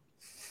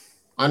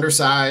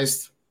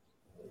undersized,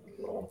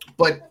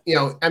 but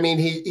I mean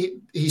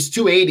he's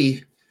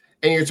 280,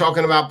 and you're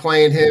talking about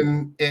playing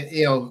him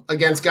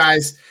against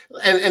guys,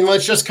 and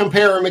let's just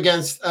compare him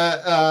against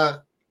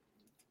the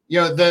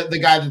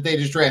guy that they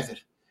just drafted.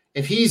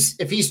 If he's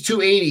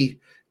 280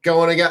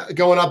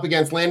 going up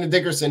against Landon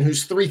Dickerson,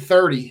 who's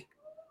 330,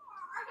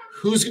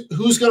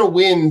 who's going to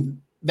win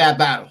that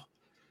battle?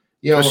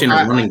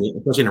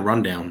 Especially in a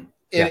rundown.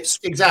 Yes,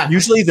 exactly.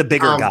 Usually the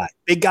bigger guy.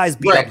 Big guys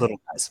beat up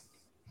little guys.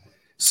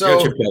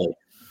 So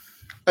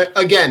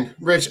again,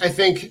 Rich, I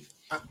think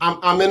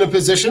I'm in a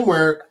position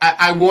where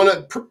I want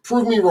to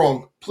prove me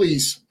wrong,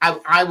 please.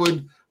 I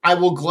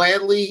will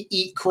gladly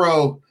eat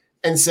crow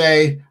and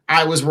say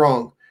I was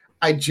wrong.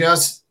 It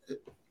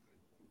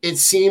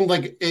seemed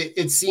like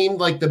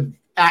the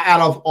out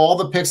of all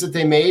the picks that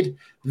they made,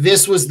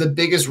 this was the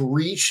biggest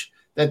reach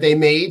that they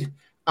made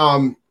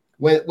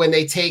when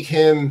they take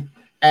him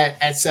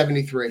at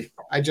 73.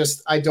 I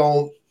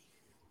don't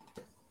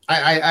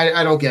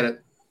get it.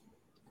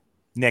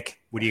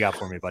 Nick, what do you got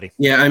for me, buddy?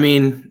 Yeah, I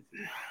mean,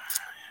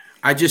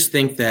 I just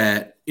think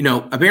that,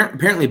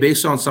 apparently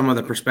based on some of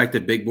the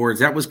prospective big boards,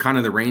 that was kind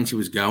of the range he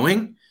was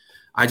going.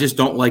 I just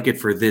don't like it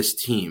for this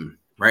team,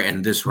 right,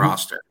 and this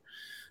roster,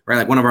 right?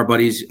 Like one of our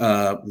buddies,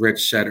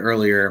 Rich, said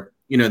earlier,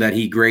 that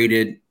he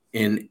graded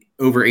in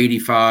over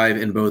 85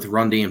 in both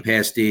run D and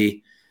pass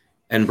D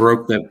and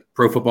broke the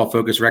Pro Football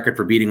Focus record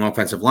for beating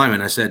offensive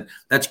linemen. I said,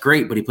 that's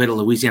great, but he played at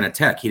Louisiana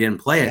Tech. He didn't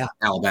play at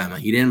Alabama.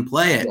 He didn't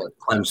play at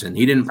Clemson.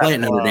 He didn't play at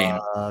Notre Dame.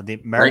 The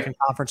American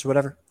Conference or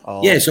whatever?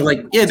 Oh, yeah, so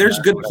there's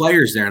good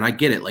players there, and I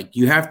get it. Like,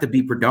 you have to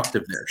be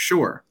productive there,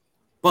 sure.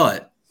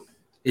 But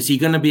is he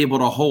going to be able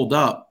to hold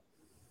up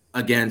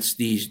against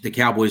the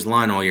Cowboys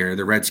line all year,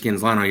 the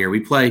Redskins line all year?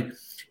 We play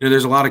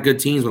there's a lot of good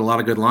teams with a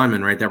lot of good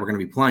linemen, right, that we're going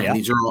to be playing. Yeah.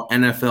 These are all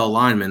NFL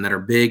linemen that are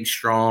big,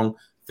 strong,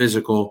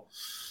 physical.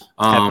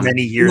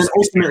 Many years.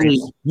 Ultimately,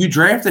 you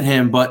drafted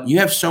him, but you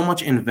have so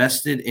much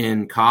invested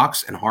in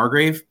Cox and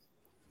Hargrave.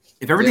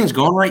 If everything's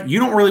going right, you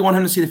don't really want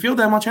him to see the field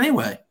that much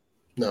anyway.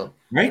 No.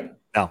 Right?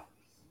 No.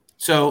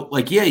 So,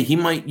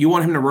 you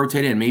want him to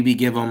rotate in, maybe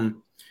give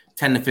him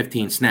 10 to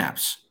 15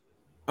 snaps.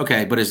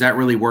 Okay, but is 10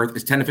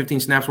 to 15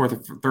 snaps worth a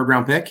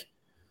third-round pick?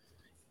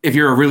 If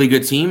you're a really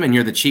good team and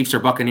you're the Chiefs or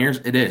Buccaneers,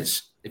 it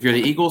is. If you're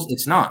the Eagles,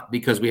 it's not,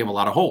 because we have a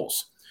lot of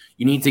holes.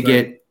 You need to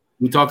get –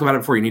 we talked about it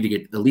before. You need to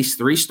get at least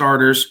 3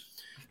 starters.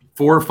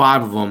 4 or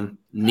 5 of them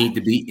need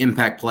to be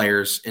impact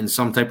players in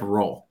some type of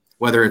role,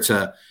 whether it's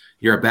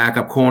you're a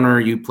backup corner,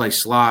 you play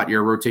slot,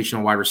 you're a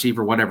rotational wide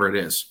receiver, whatever it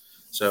is.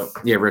 So,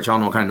 yeah, Rich, I don't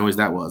know what kind of noise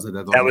that was.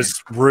 That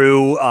was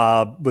Rue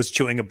was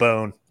chewing a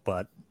bone,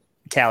 but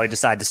Callie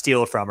decided to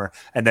steal it from her,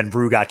 and then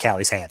Rue got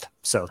Callie's hand.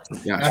 So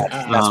that's what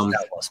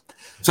that was.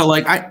 So,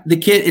 the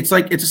kid, it's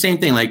the same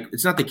thing. Like,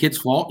 it's not the kid's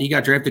fault. He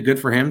got drafted. Good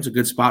for him. It's a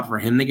good spot for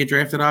him to get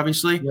drafted,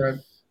 obviously. Right.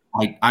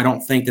 I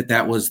don't think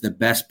that was the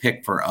best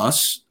pick for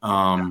us.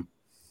 And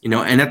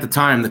at the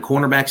time, the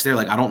cornerbacks there,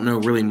 I don't know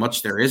really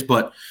much there is,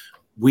 but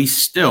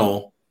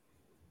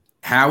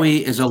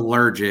Howie is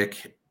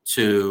allergic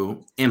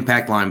to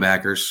impact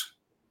linebackers.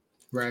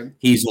 Right.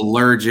 He's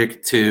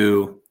allergic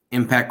to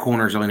impact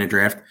corners in the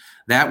draft.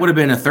 That would have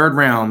been a third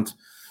round.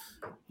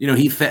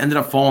 He ended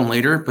up falling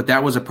later, but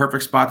that was a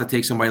perfect spot to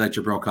take somebody like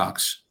Jabril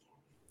Cox.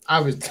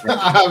 I was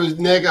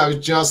Nick. I was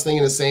just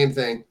thinking the same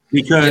thing,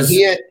 because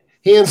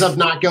he ends up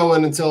not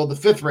going until the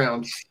 5th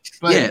round.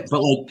 But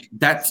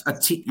that's a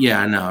team. Yeah,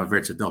 I know.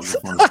 It's a double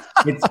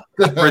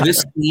for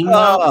this team.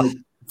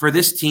 For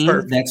this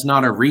team, that's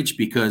not a reach,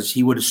 because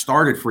he would have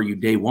started for you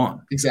day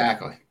one.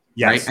 Exactly.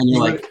 Yes. Right? And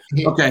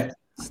you're okay.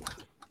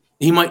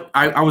 He might.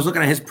 I was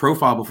looking at his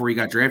profile before he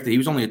got drafted. He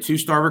was only a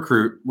 2-star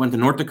recruit. Went to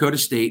North Dakota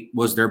State.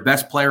 Was their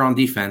best player on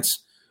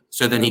defense.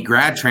 So then he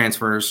grad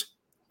transfers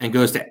and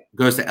goes to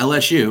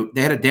LSU.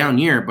 They had a down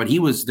year, but he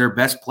was their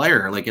best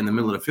player, like in the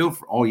middle of the field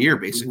for all year,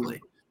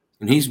 basically.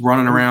 And he's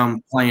running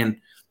around playing.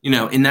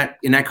 In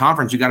that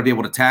conference, you got to be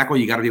able to tackle.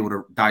 You got to be able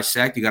to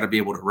dissect. You got to be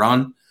able to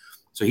run.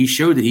 So he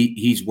showed that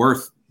he's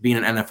worth being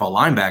an NFL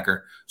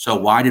linebacker. So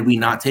why did we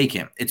not take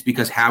him? It's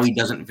because Howie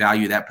doesn't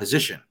value that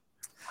position.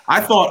 I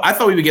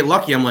thought we would get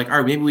lucky. I'm like, all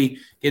right, maybe we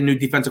get a new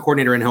defensive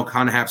coordinator and he'll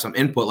kind of have some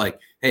input. Like,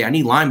 hey, I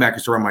need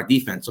linebackers to run my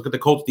defense. Look at the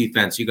Colts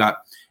defense. You got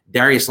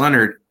Darius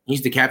Leonard.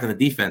 He's the captain of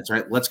the defense,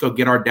 right? Let's go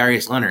get our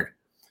Darius Leonard.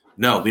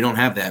 No, we don't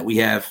have that. We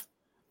have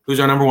who's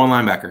our number one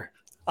linebacker?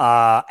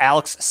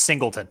 Alex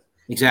Singleton.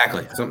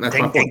 Exactly. So that's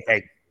ding, my point.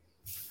 Ding.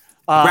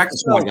 Practice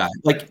squad guy.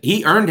 Like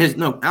he earned his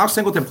Alex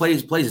Singleton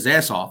plays his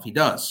ass off. He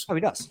does. Oh, he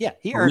does. Yeah,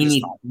 he earned his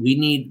spot. We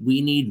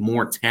need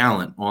more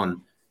talent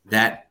on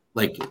that.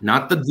 Like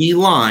not the D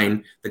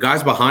line, the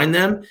guys behind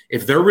them.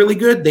 If they're really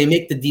good, they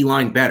make the D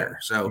line better.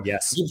 So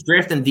yes, keep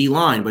drafting D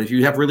line. But if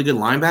you have really good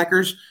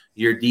linebackers,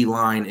 your D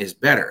line is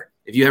better.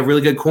 If you have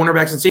really good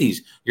cornerbacks and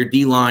safeties, your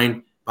D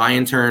line by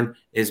in turn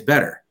is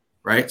better.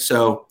 Right.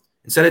 So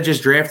instead of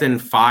just drafting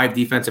 5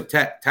 defensive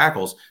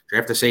tackles,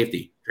 draft a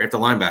safety, draft a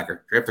linebacker,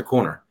 draft a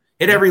corner.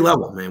 Hit every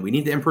level, man. We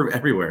need to improve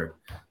everywhere.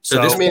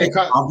 So this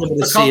I'll give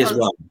it a C as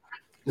well.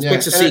 This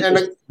makes a C. I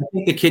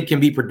think the kid can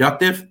be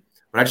productive,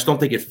 but I just don't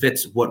think it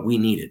fits what we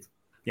needed.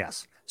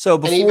 Yes. So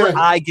before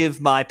I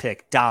give my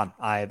pick, Don,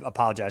 I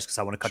apologize because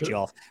I want to cut you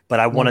off, but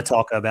I want to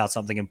talk about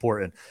something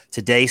important.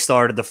 Today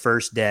started the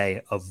first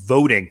day of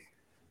voting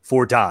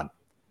for Don.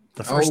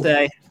 The first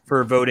day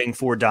for voting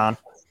for Don.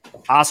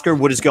 Oscar,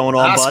 what is going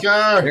on, bud?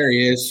 There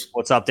he is.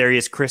 What's up? There he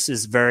is. Chris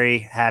is very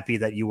happy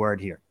that you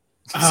weren't here.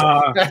 So,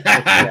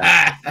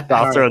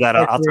 I'll throw that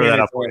up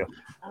for you.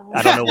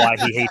 I don't know why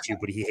he hates you,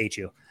 but he hates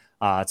you.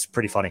 It's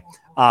pretty funny.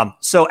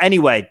 So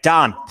anyway,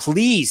 Don,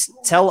 please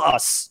tell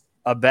us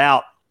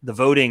about the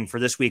voting for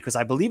this week because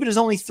I believe it is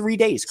only 3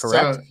 days,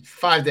 correct? So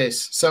 5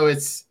 days. So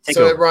it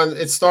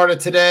started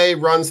today,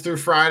 runs through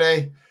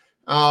Friday.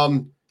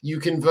 You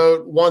can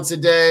vote once a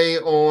day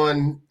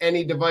on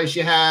any device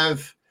you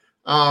have.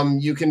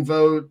 You can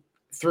vote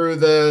through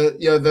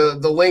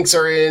the links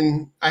are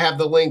in. I have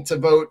the link to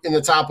vote in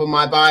the top of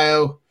my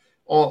bio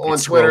on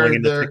Twitter,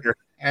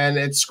 and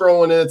it's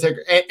scrolling in the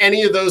ticker.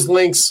 Any of those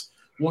links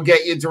will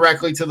get you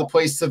directly to the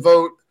place to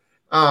vote.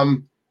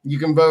 You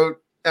can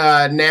vote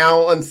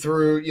now and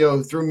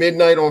through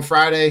midnight on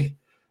Friday,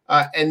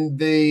 and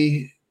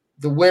the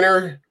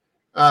winner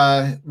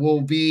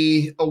will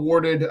be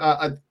awarded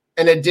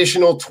an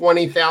additional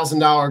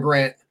 $20,000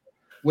 grant,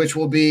 which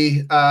will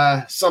be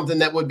something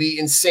that would be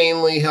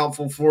insanely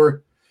helpful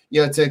for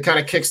to kind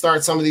of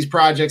kickstart some of these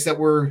projects that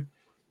we're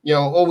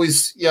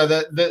always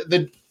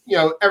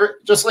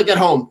just like at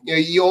home.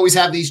 You always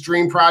have these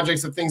dream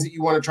projects of things that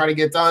you want to try to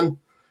get done.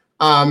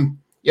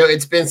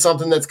 It's been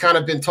something that's kind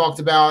of been talked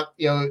about,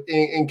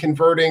 in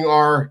converting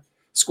our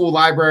school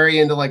library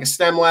into like a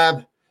STEM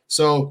lab.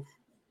 So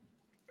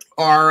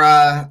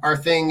our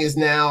thing is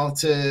now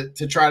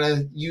to try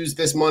to use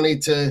this money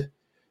to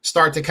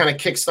start to kind of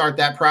kickstart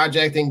that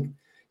project. And,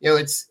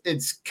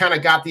 it's kind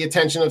of got the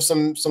attention of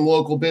some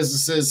local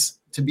businesses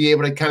to be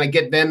able to kind of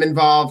get them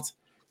involved,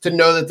 to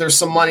know that there's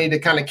some money to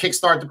kind of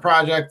kickstart the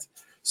project.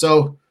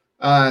 So,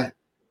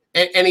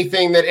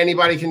 anything that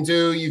anybody can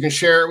do, you can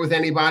share it with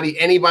anybody.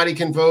 Anybody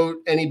can vote.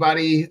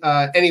 Anybody,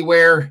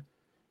 anywhere.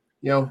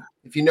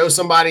 If you know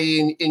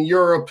somebody in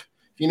Europe,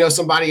 if you know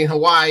somebody in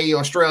Hawaii,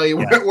 Australia,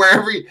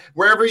 wherever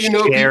you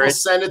know share people,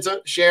 send it to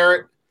share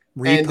it,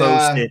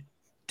 repost it,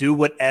 do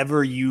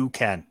whatever you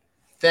can.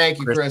 Thank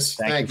you, Chris.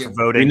 Thank you for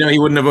voting. We know he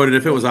wouldn't have voted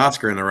if it was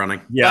Oscar in the running.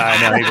 Yeah, I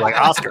know. He's like,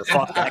 Oscar,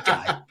 fuck that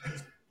guy.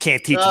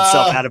 Can't teach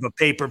himself out of a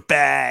paper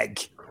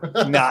bag.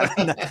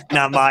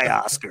 Not my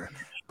Oscar.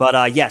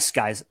 But yes,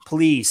 guys,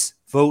 please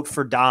vote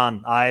for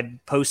Don.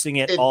 I'm posting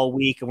it all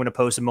week. I'm going to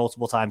post it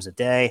multiple times a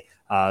day,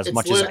 as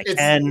much as I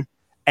can.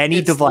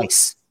 Any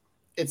device.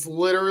 It's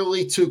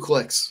literally 2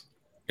 clicks.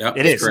 Yep,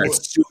 it is.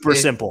 It's super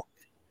simple.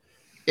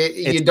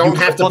 You don't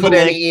have to put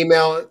any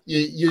email.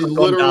 You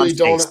literally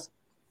don't.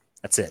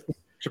 That's it.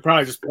 Should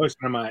probably just post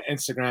it on my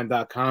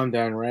Instagram.com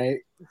then, right?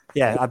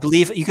 Yeah, I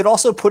believe you could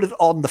also put it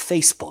on the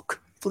Facebook.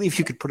 I believe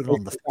you could put it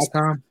on the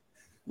Facebook.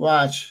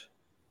 Watch.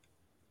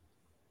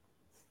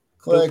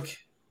 Click.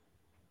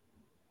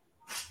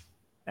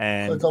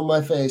 And click on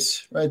my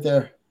face right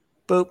there.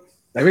 Boop.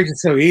 That makes it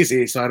so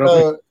easy. So I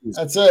don't think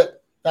that's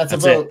it. That's a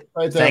vote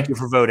right there. Thank you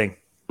for voting.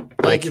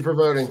 Thank you for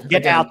voting.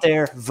 Get out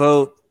there,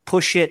 vote,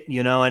 push it.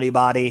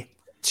 Anybody,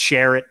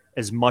 share it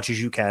as much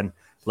as you can.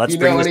 Let's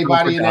bring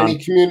anybody in any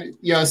community.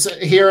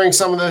 Hearing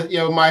some of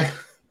the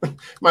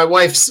my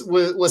wife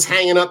was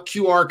hanging up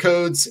QR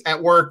codes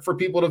at work for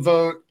people to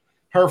vote.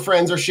 Her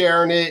friends are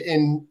sharing it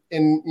in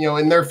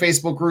their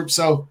Facebook group.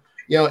 So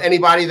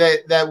anybody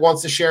that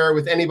wants to share it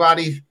with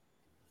anybody,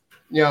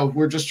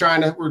 we're just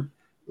trying to. We're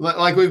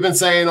like we've been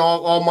saying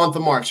all month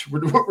of March.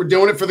 We're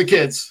doing it for the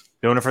kids.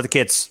 Doing it for the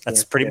kids.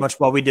 That's pretty much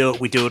why we do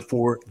it. We do it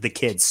for the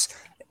kids.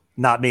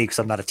 Not me, because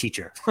I'm not a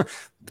teacher.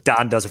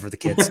 Don does it for the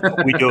kids.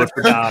 We do it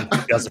for Don.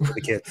 He does it for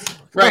the kids.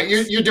 Right.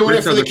 You're doing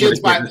it for the kids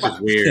by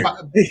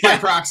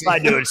proxy. I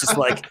do. It's just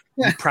like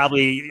you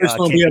probably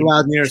won't be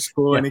allowed near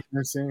school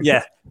anytime soon.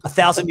 Yeah.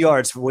 1,000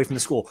 yards away from the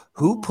school.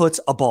 Who puts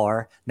a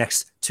bar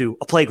next to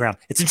a playground?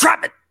 It's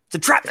entrapment. It's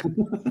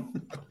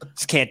entrapment.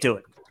 Just can't do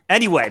it.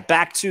 Anyway,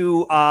 back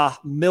to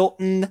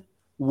Milton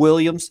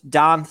Williams.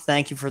 Don,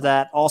 thank you for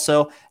that.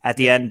 Also, at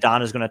the end,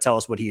 Don is going to tell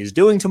us what he is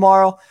doing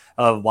tomorrow,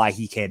 why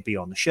he can't be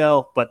on the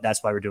show, but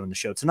that's why we're doing the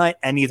show tonight.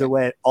 And either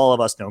way, all of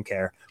us don't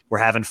care. We're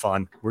having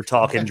fun. We're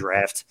talking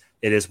draft.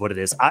 It is what it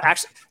is.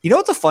 Actually, you know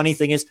what the funny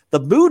thing is? The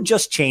mood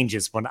just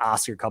changes when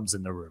Oscar comes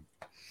in the room.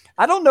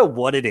 I don't know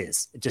what it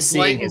is. Just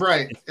seeing his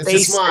bright. It's a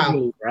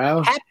smile,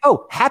 bro.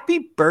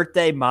 Happy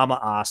birthday, Mama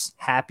Os.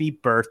 Happy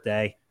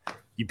birthday.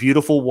 You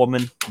beautiful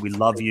woman. We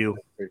love you.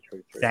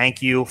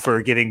 Thank you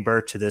for giving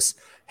birth to this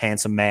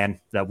handsome man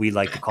that we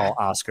like to call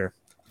Oscar.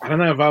 I don't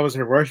know if I was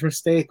her worst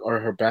mistake or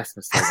her best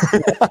mistake.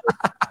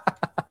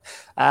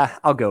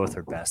 I'll go with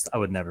her best. I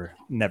would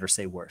never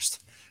say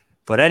worst.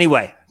 But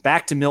anyway,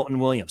 back to Milton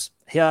Williams.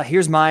 Yeah,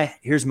 here's my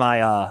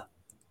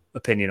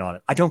opinion on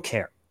it. I don't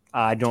care.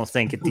 I don't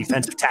think a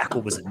defensive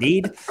tackle was a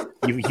need.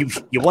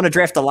 You want to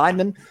draft a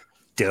lineman?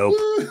 Dope.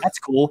 That's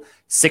cool.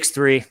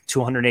 6'3",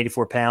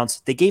 284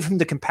 pounds. They gave him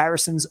the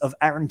comparisons of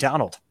Aaron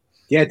Donald.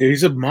 Yeah, dude,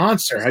 he's a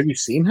monster. Have you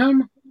seen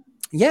him?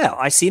 Yeah,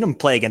 I seen him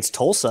play against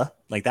Tulsa.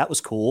 Like, that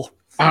was cool.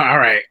 All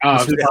right.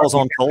 Who the hell's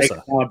on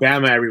Tulsa?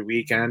 Alabama every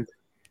weekend.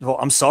 Well,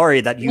 I'm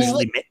sorry. That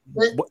usually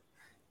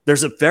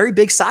there's a very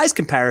big size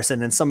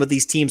comparison in some of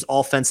these teams'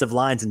 offensive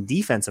lines and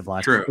defensive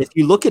lines. True. If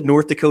you look at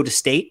North Dakota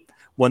State,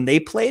 when they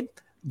played,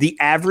 the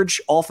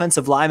average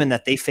offensive lineman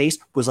that they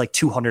faced was like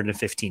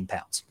 215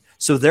 pounds.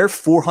 So their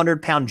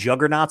 400-pound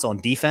juggernauts on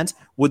defense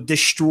would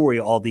destroy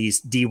all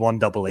these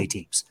D1 AA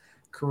teams.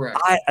 Correct.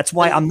 That's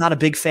why I'm not a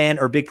big fan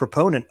or big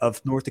proponent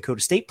of North Dakota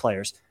State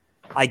players.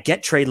 I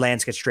get Trey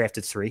Lance gets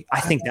drafted 3.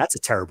 I think that's a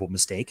terrible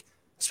mistake,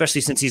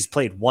 especially since he's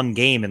played one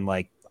game in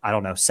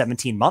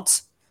 17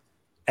 months.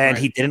 And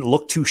he didn't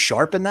look too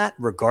sharp in that,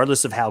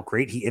 regardless of how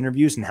great he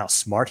interviews and how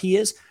smart he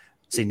is.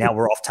 See, now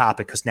we're off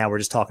topic because now we're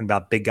just talking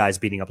about big guys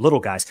beating up little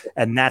guys.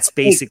 And that's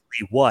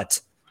basically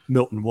what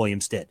Milton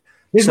Williams did.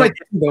 Here's my thing,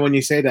 though, when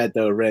you say that,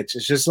 though, Rich.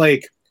 It's just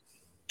like,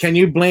 can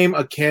you blame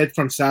a kid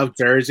from South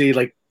Jersey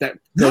like that?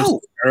 No.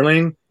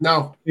 Sterling?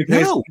 No. Who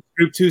plays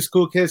Group 2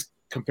 school kids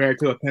compared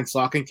to a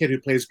Pennsauken kid who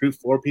plays Group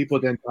 4 people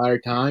the entire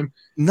time?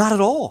 Not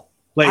at all.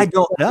 Like, I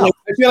don't know.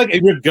 I feel like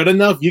if you're good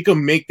enough, you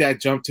can make that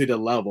jump to the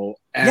level.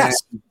 And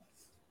yes.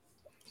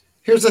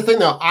 Here's the thing,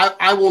 though.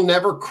 I will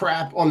never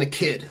crap on the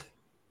kid.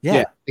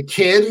 Yeah. The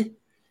kid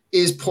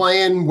is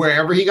playing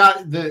wherever he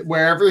got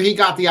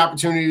the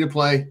opportunity to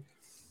play.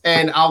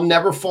 And I'll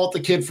never fault the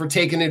kid for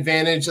taking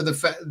advantage of the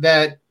fact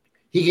that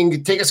he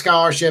can take a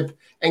scholarship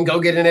and go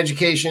get an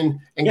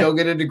education and go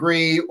get a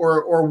degree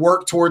or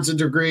work towards a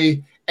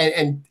degree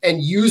and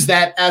use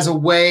that as a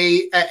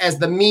way, as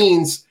the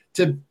means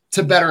to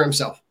better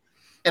himself.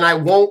 And I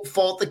won't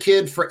fault the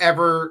kid for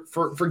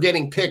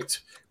getting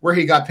picked where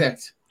he got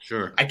picked.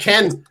 Sure. I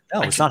can.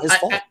 No, it's not his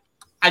fault.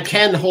 I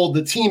can hold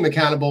the team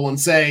accountable and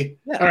say,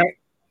 all right,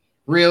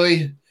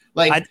 really?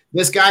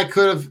 This guy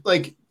could have,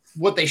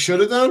 what they should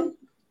have done,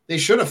 they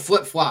should have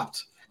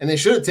flip-flopped, and they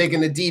should have taken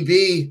the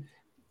DB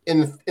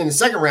in the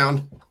second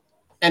round.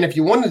 And if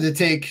you wanted to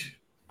take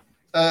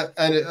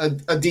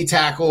a D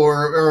tackle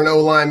or an O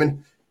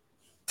lineman,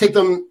 take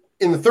them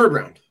in the third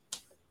round.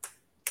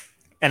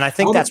 And I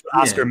think that's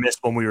what Oscar missed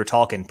when we were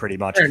talking pretty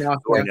much.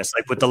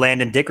 Like with the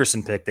Landon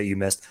Dickerson pick that you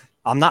missed.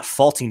 I'm not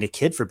faulting the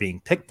kid for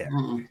being picked there.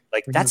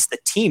 That's the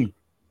team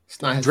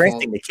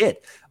drafting the kid.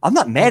 I'm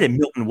not mad at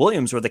Milton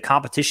Williams or the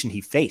competition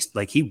he faced.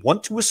 Like, he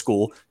went to a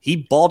school, he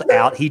balled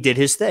out, he did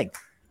his thing.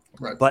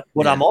 Right. But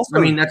what I'm also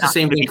that's the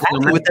same thing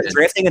with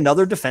drafting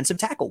another defensive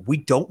tackle. We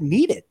don't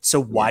need it. So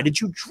why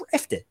did you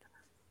draft it?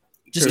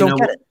 Just don't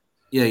get it.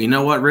 Yeah, you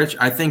know what, Rich?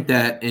 I think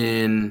that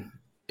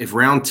if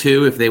round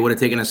 2, if they would have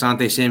taken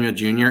Asante Samuel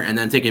Jr. and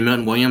then taken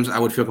Milton Williams, I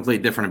would feel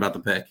completely different about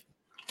the pick.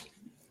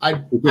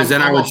 I would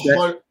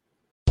say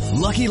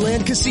Lucky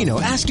Land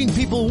Casino, asking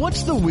people,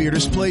 what's the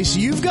weirdest place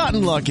you've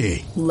gotten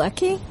lucky?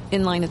 Lucky?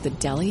 In line at the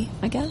deli,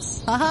 I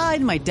guess? Aha,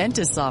 in my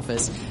dentist's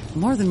office.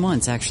 More than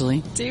once,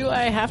 actually. Do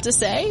I have to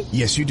say?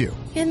 Yes, you do.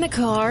 In the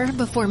car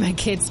before my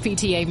kids'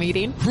 PTA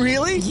meeting.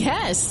 Really?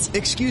 Yes.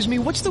 Excuse me,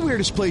 what's the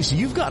weirdest place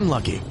you've gotten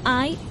lucky?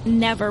 I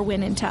never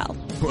win and tell.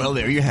 Well,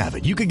 there you have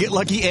it. You can get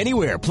lucky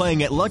anywhere,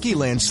 playing at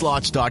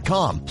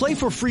LuckyLandSlots.com. Play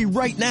for free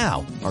right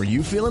now. Are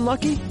you feeling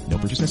lucky? No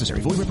purchase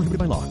necessary. Void where prohibited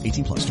by law.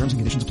 18+. Terms and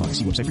conditions apply.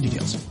 See website for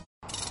details.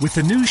 With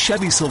the new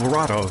Chevy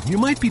Silverado, you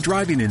might be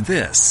driving in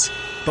this.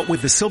 But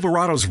with the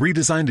Silverado's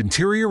redesigned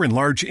interior and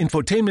large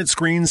infotainment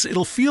screens,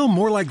 it'll feel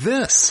more like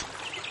this.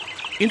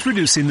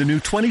 Introducing the new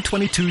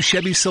 2022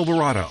 Chevy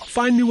Silverado.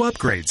 Find new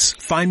upgrades.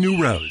 Find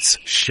new roads.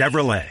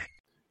 Chevrolet.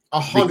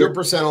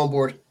 100% on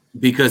board.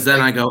 Because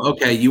then I go,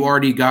 okay, you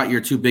already got your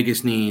two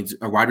biggest needs,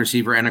 a wide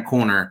receiver and a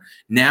corner.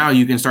 Now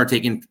you can start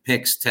taking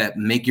picks to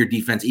make your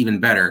defense even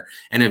better.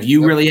 And if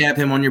you really have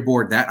him on your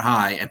board that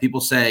high and people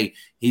say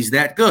he's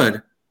that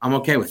good, I'm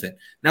okay with it.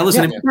 Now,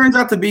 listen, if it turns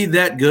out to be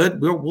that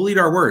good, we'll eat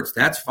our words.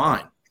 That's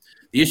fine.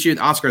 The issue with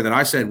Oscar that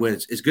I said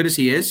was, as good as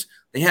he is,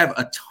 they have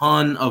a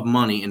ton of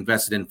money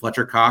invested in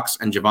Fletcher Cox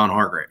and Javon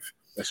Hargrave.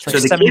 That's so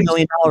 $70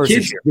 million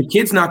this year. The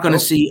kid's not going to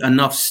see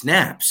enough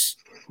snaps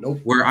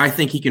where I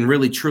think he can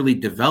really, truly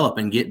develop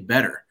and get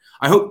better.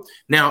 I hope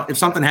now if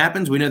something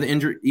happens, we know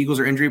the Eagles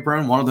are injury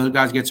prone. One of those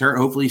guys gets hurt.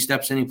 Hopefully he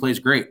steps in, he plays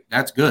great.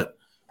 That's good.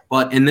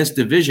 But in this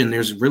division,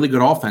 there's really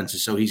good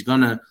offenses. So he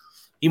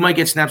might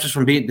get snaps just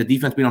from the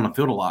defense being on the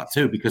field a lot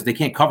too, because they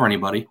can't cover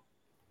anybody.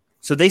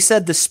 So they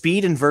said the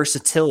speed and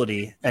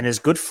versatility and his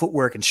good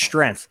footwork and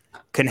strength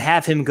can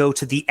have him go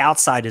to the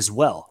outside as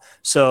well.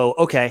 So,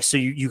 okay, so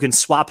you can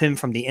swap him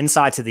from the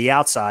inside to the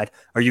outside.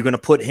 Are you going to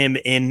put him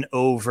in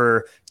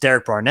over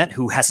Derek Barnett,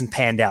 who hasn't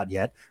panned out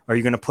yet? Are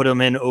you going to put him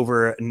in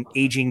over an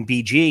aging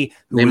BG,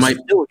 who was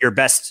still your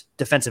best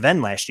defensive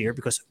end last year?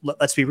 Because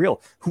let's be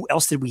real, who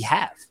else did we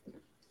have?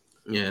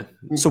 Yeah.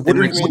 So what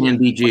do we stand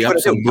BG up?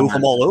 Move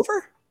them all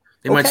over?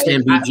 They might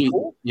stand BG.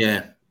 Cool.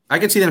 Yeah. I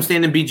could see them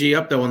standing BG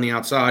up, though, on the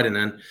outside and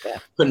then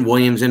putting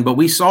Williams in. But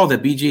we saw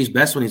that BG is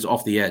best when he's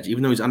off the edge.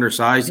 Even though he's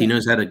undersized, he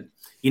knows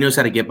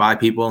how to get by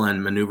people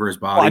and maneuver his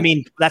body. Well, I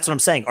mean, that's what I'm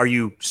saying. Are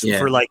you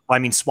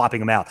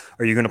swapping him out?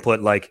 Are you going to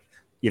put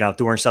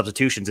during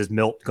substitutions, is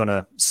Milt going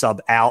to sub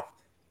out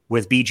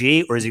with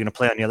BG, or is he going to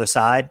play on the other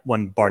side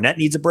when Barnett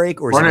needs a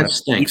break, or is Barnett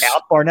he going to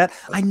out Barnett?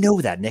 I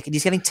know that, Nick, and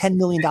he's getting $10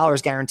 million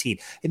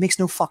guaranteed. It makes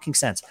no fucking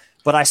sense.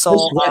 But I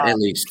saw at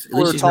least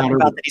we were talking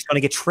about that he's going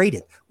to get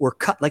traded or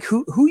cut. Like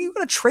who are you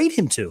going to trade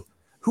him to?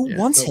 Who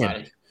wants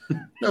him?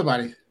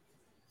 Nobody.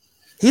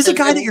 He's a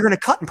guy that you're going to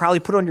cut and probably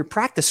put on your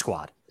practice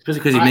squad. Especially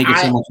because he's making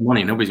so much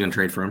money. Nobody's going to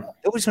trade for him.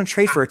 Nobody's going to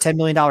trade for a $10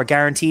 million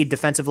guaranteed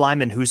defensive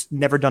lineman who's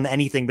never done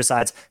anything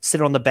besides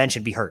sit on the bench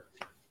and be hurt.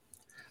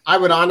 I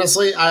would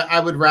honestly, I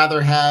would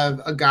rather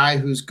have a guy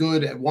who's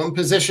good at one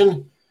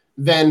position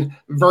than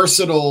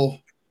versatile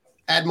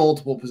at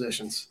multiple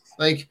positions.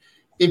 Like,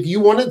 if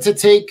you wanted to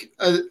take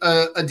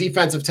a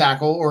defensive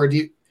tackle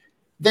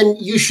then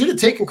you should have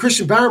taken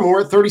Christian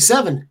Barmore at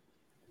 37.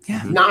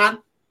 Yeah.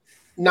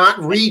 Not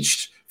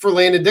reached for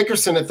Landon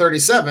Dickerson at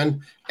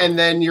 37, and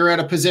then you're at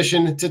a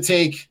position to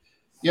take,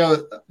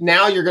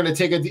 now you're going to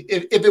take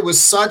if it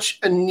was such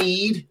a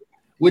need,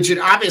 which it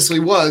obviously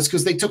was,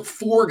 because they took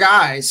 4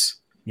 guys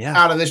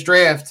out of this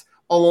draft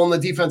along the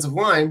defensive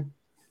line,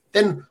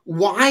 then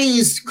why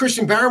is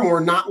Christian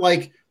Barmore not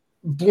like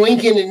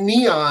blinking in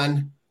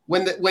neon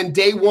when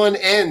day one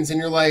ends and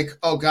you're like,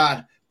 oh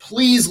God,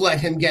 please let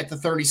him get to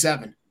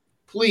 37,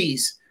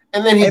 please.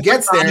 And then he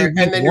gets there and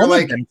then you're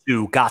like,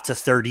 got to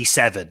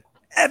 37.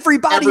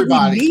 Everybody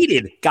we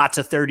needed got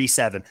to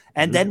 37.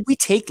 And then we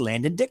take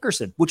Landon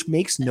Dickerson, which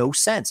makes no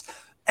sense.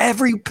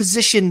 Every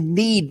position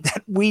need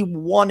that we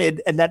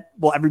wanted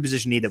every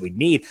position need that we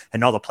need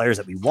and all the players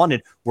that we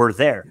wanted were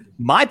there.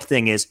 My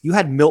thing is you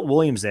had Milt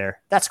Williams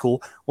there. That's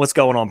cool. What's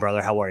going on,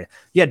 brother? How are you?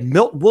 You had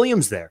Milt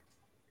Williams there,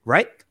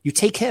 right? You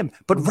take him,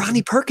 but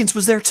Ronnie Perkins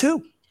was there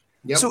too.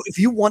 Yep. So if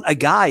you want a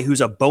guy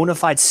who's a bona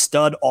fide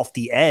stud off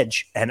the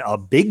edge and a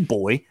big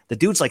boy, the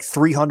dude's like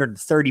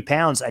 330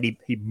 pounds and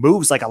he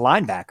moves like a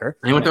linebacker.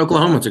 And he went to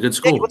Oklahoma. It's a good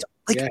school.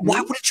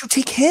 Why wouldn't you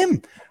take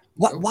him?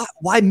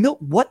 Why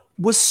Milt? What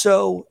was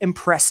so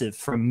impressive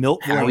from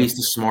Milt? How he's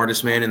the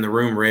smartest man in the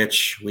room,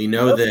 Rich. We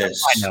know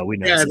this. I know. We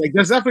know. Yeah,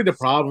 that's definitely the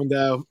problem,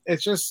 though.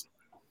 It's just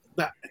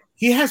that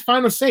he has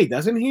final say,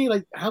 doesn't he?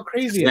 Like, how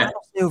crazy? Yeah.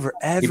 Over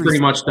everything. He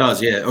pretty much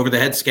does. Yeah, over the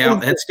head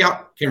scout. The head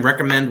scout can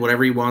recommend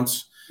whatever he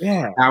wants.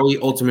 Yeah. Howie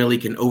ultimately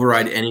can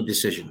override any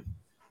decision,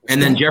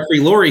 and then Jeffrey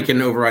Lurie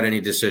can override any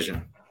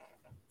decision.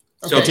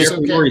 So if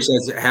Jeffrey Lurie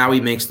says that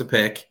Howie makes the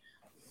pick,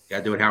 got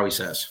to do what Howie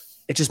says.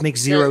 It just makes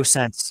zero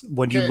sense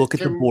when you look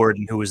at the board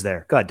and who was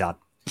there. Go ahead, Don.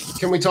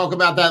 Can we talk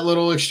about that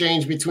little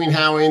exchange between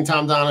Howie and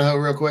Tom Donahoe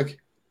real quick?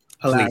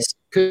 Please.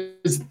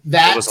 Because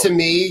that, to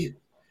me,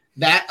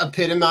 that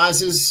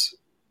epitomizes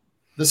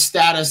the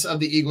status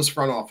of the Eagles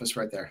front office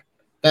right there.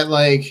 That,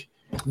 like,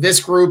 this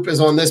group is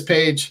on this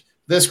page,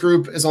 this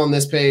group is on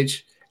this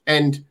page,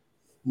 and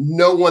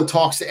no one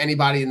talks to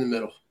anybody in the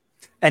middle.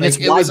 And it's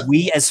why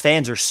we as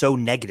fans are so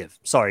negative.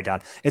 Sorry,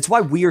 Don. It's why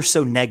we are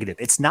so negative.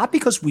 It's not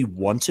because we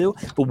want to,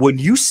 but when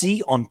you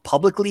see on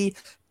publicly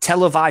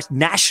televised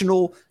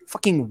national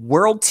fucking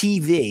world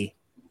TV,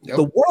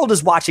 the world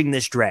is watching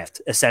this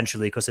draft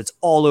essentially because it's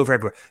all over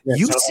everywhere.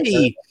 You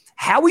see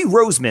Howie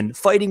Roseman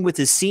fighting with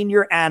his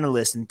senior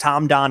analyst and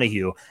Tom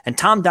Donahue, and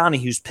Tom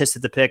Donahue's pissed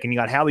at the pick, and you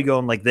got Howie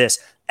going like this.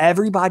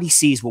 Everybody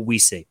sees what we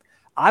see.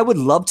 I would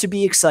love to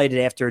be excited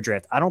after a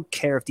draft. I don't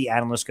care if the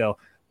analysts go,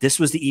 this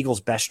was the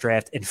Eagles' best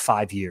draft in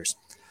 5 years.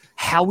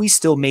 Howie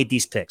still made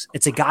these picks.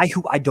 It's a guy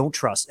who I don't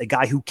trust, a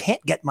guy who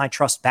can't get my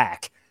trust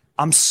back.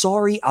 I'm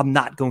sorry, I'm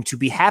not going to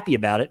be happy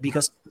about it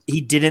because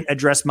he didn't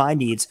address my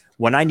needs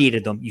when I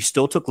needed them. You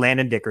still took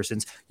Landon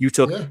Dickerson's. You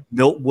took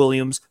Milt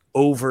Williams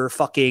over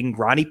fucking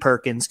Ronnie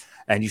Perkins,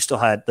 and you still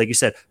had, like you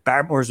said,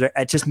 Barremore's there.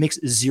 It just makes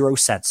zero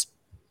sense.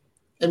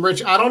 And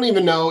Rich, I don't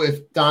even know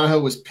if Donahoe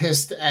was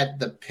pissed at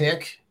the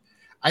pick.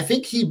 I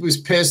think he was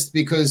pissed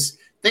because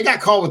they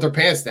got caught with their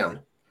pants down.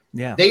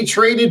 Yeah. They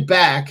traded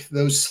back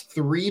those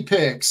 3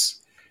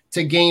 picks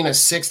to gain a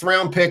 6th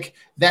round pick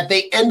that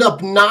they end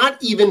up not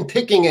even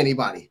picking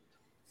anybody.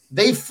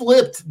 They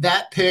flipped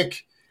that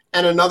pick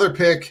and another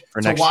pick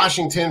to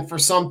Washington for a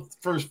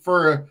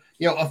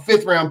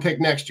 5th round pick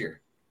next year.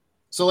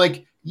 So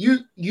like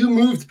you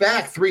moved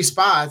back 3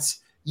 spots.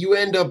 You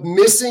end up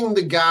missing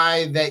the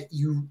guy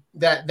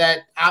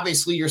that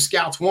obviously your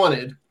scouts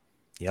wanted.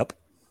 Yep.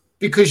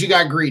 Because you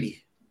got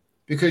greedy.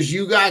 Because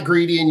you got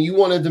greedy and you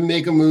wanted to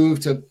make a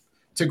move to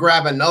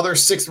grab another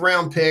 6th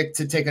round pick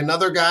to take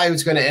another guy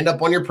who's going to end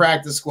up on your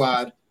practice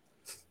squad.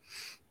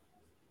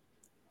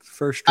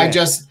 First draft. I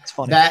just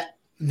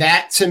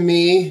that to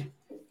me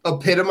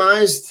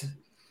epitomized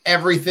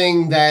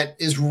everything that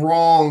is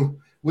wrong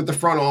with the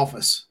front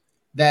office.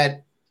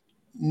 That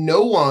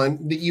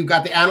you've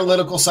got the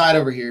analytical side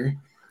over here,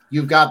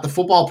 you've got the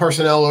football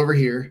personnel over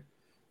here,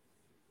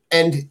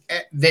 and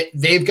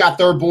they've got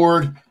their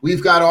board,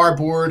 we've got our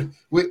board,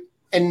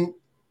 and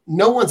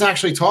no one's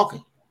actually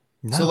talking.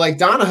 No. So like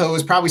Donahoe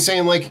is probably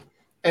saying like,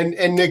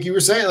 and Nick, you were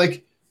saying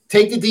like,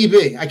 take the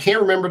DB. I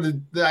can't remember. Do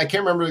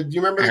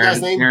you remember the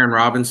guy's name? Aaron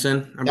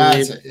Robinson, I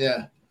believe. That's it,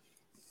 yeah.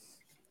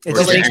 It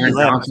just makes me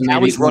laugh.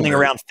 Now he's running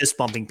around fist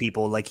bumping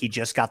people like he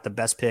just got the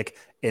best pick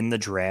in the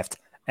draft,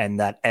 and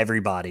that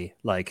everybody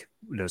like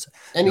knows.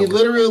 And he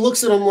literally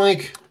looks at him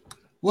like,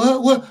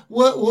 "What?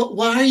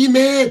 Why are you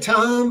mad,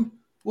 Tom?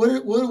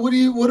 What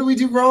do we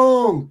do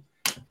wrong?"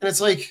 And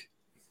it's like,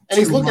 and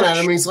he's looking at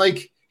him.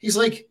 And he's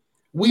like,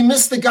 "We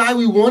missed the guy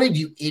we wanted,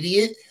 you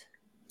idiot."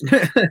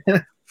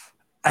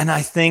 And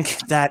I think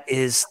that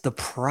is the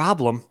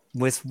problem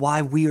with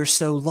why we are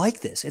so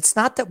like this. It's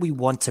not that we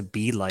want to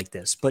be like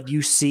this, but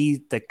you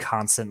see the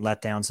constant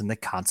letdowns and the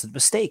constant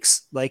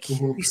mistakes. Like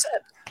we said,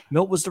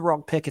 Milt was the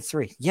wrong pick at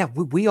 3. Yeah,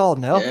 we all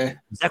know. Yeah.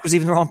 Zach was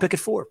even the wrong pick at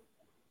 4.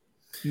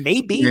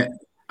 Maybe. Yeah.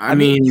 I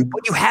mean, you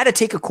had to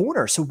take a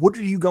corner. So what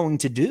are you going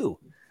to do?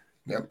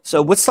 Yep.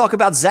 So let's talk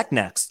about Zach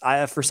next.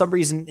 For some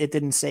reason, it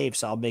didn't save,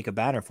 so I'll make a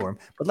banner for him.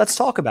 But let's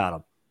talk about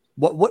him.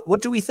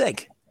 What do we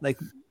think? Like,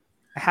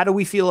 how do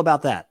we feel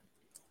about that?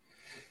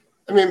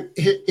 I mean,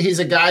 he's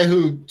a guy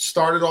who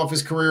started off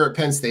his career at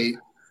Penn State,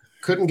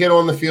 couldn't get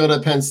on the field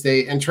at Penn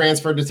State, and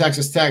transferred to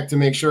Texas Tech to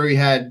make sure he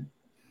had,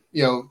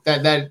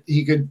 that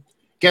he could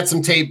get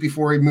some tape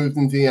before he moved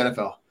into the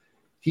NFL.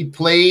 He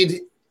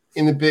played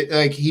in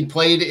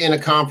a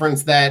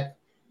conference that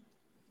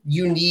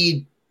you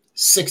need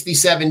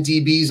 67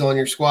 DBs on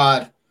your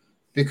squad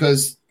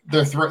because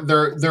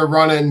they're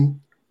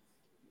running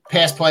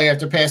pass play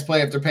after pass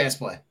play after pass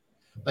play.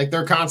 Like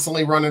they're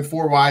constantly running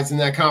 4 wides in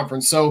that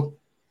conference. So,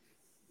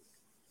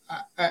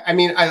 I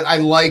mean, I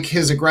like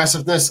his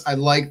aggressiveness. I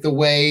like the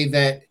way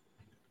that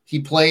he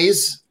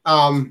plays.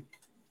 I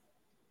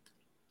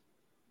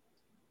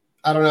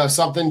don't know,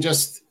 something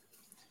just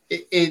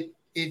it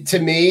to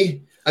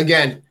me,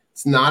 again,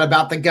 it's not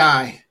about the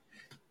guy.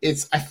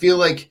 I feel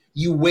like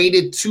you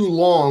waited too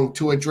long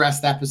to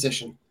address that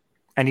position.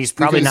 And he's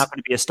probably not going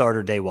to be a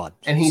starter day 1.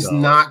 And he's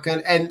not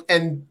going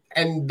to,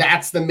 and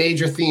that's the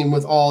major theme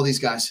with all these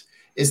guys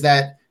is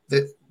that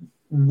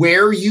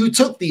where you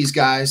took these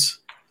guys,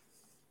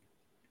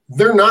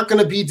 they're not going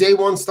to be day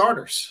 1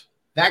 starters.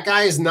 That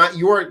guy is not.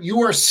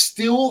 You are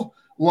still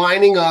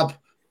lining up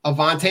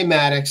Avonte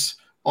Maddox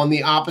on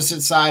the opposite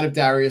side of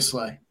Darius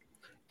Slay,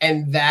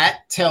 and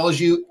that tells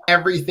you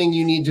everything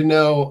you need to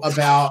know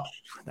about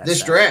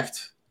this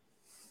draft.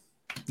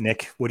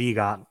 Nick, what do you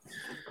got?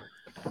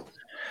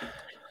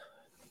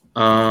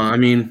 I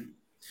mean,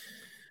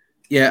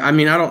 I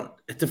don't.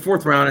 At the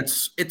 4th round,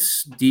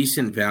 it's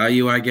decent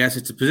value, I guess.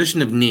 It's a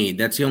position of need.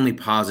 That's the only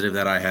positive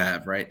that I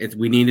have, right?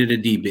 We needed a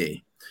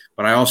DB.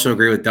 But I also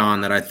agree with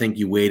Don that I think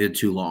you waited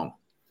too long.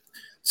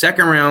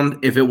 2nd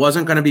round, if it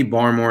wasn't going to be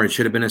Barmore, it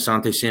should have been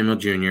Asante Samuel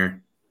Jr.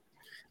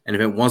 And if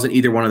it wasn't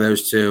either one of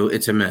those two,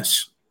 it's a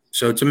miss.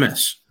 So it's a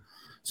miss.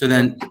 So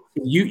then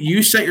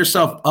you set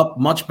yourself up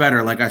much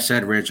better. Like I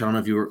said, Rich, I don't know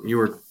if you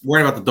were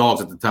worried about the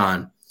dogs at the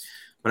time.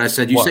 But I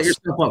said you set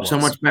yourself up so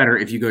much better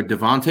if you go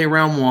Devontae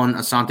round 1,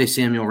 Asante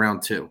Samuel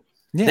round 2.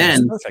 Yeah,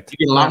 then you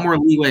get a lot more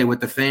leeway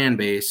with the fan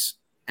base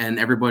and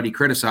everybody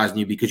criticizing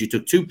you because you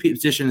took 2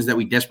 positions that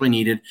we desperately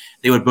needed.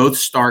 They would both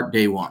start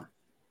day 1.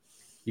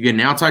 You get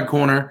an outside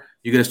corner,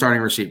 you get a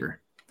starting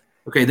receiver.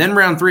 Okay, then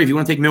round 3, if you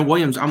want to take Milt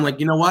Williams, I'm like,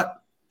 you know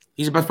what?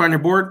 He's the best player on your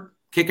board.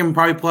 Kick him,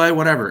 probably play,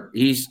 whatever.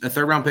 He's a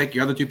 3rd round pick.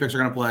 Your other 2 picks are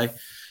going to play.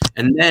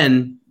 And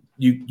then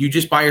you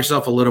just buy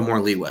yourself a little more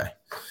leeway.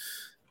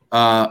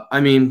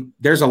 I mean,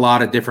 there's a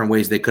lot of different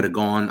ways they could have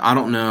gone. I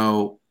don't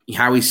know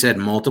how he said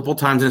multiple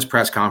times in his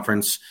press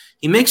conference.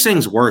 He makes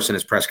things worse in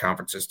his press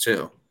conferences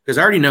too. Because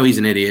I already know he's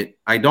an idiot.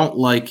 I don't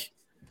like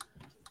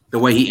the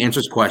way he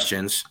answers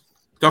questions.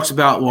 Talks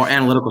about,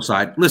 analytical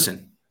side.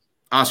 Listen,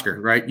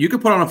 Oscar, right? You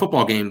could put on a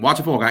football game, watch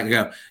a football game, and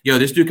go, yo,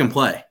 this dude can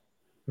play.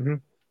 Mm-hmm.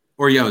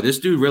 Or, yo, this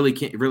dude really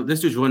can't.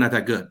 This dude's really not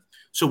that good.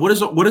 So what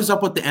is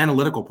up with the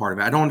analytical part of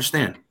it? I don't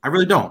understand. I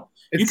really don't.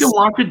 You can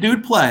watch a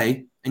dude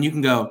play, and you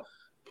can go,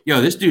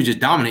 yo, this dude's just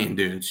dominating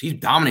dudes. He's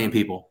dominating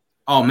people.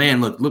 Oh,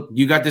 man, look,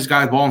 you got this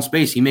guy's ball in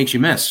space. He makes you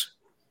miss.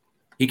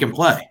 He can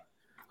play.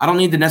 I don't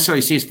need to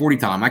necessarily see his 40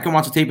 time. I can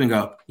watch the tape and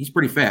go, he's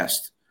pretty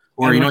fast.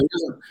 Or, he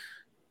doesn't.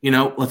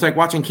 It's like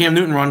watching Cam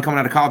Newton run coming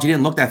out of college. He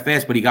didn't look that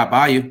fast, but he got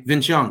by you.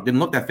 Vince Young didn't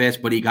look that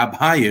fast, but he got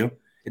by you.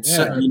 You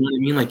know what I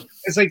mean? Like,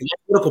 it's like the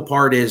political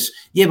part is,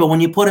 yeah, but when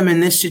you put him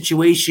in this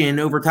situation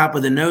over top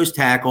of the nose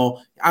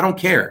tackle, I don't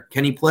care.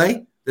 Can he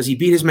play? Does he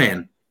beat his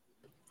man?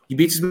 He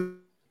beats his man.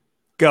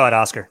 Go ahead,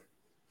 Oscar.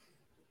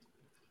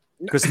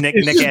 Because Nick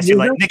asked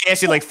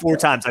you like 4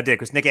 times. I did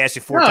because Nick asked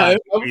you 4 times.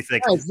 What do you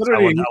think? I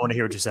want to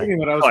hear what you're saying.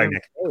 What I was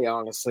saying,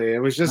 honestly, it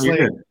was just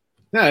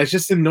it's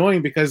just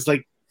annoying because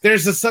like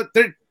there's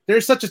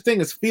such a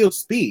thing as field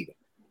speed.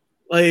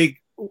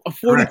 Like a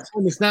 40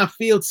 time is not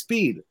field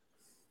speed.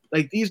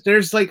 Like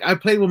I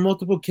played with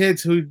multiple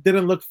kids who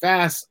didn't look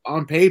fast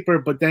on paper,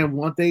 but then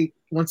once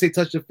they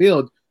touched the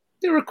field,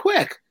 they were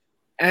quick,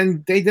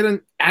 and they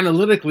didn't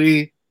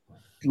analytically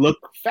look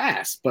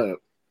fast. But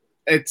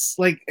it's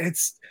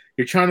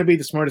you're trying to be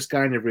the smartest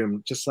guy in the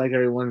room, just like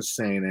everyone's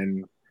saying,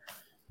 and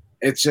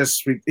it's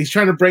just he's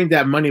trying to bring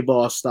that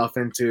Moneyball stuff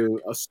into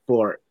a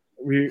sport.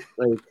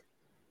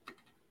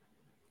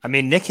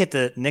 Nick hit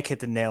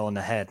the nail on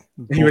the head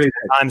both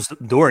times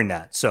during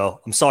that. So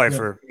I'm sorry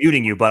for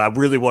muting you, but I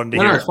really wanted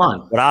to hear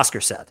what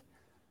Oscar said.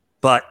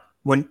 But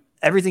when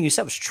everything you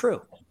said was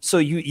true, so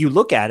you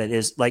look at it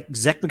as like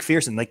Zech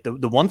McPherson. Like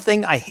the one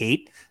thing I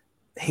hate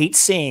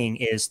saying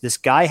is this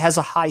guy has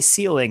a high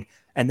ceiling,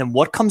 and then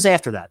what comes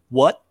after that?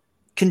 What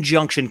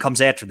conjunction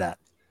comes after that?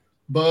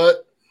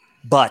 But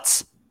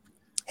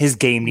his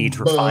game needs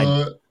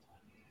refinement.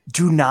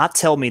 Do not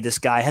tell me this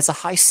guy has a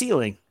high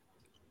ceiling,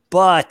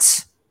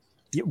 but.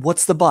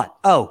 What's the but?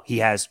 Oh, he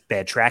has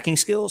bad tracking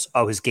skills.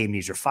 Oh, his game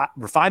needs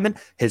refinement.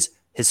 His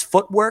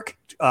footwork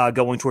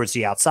going towards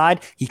the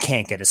outside. He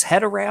can't get his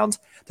head around.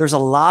 There's a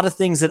lot of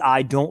things that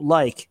I don't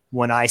like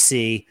when I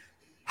see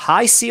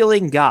high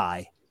ceiling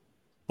guy,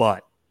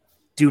 but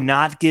do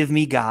not give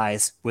me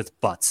guys with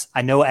butts.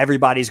 I know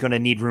everybody's going to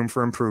need room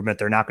for improvement.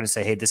 They're not going to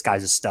say, hey, this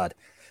guy's a stud.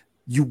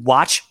 You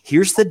watch.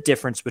 Here's the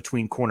difference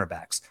between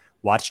cornerbacks.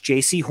 Watch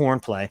J.C.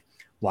 Horn play.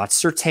 Watch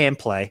Surtain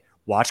play.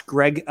 Watch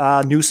Greg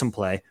Newsome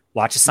play.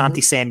 Watch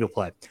Asante Samuel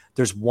play.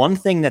 There's one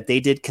thing that they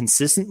did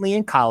consistently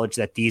in college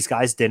that these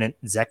guys didn't.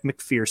 Zech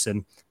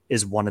McPherson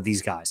is one of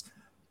these guys.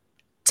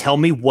 Tell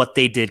me what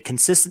they did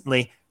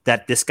consistently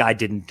that this guy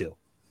didn't do.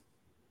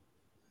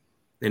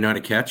 They know how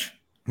to catch?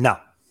 No.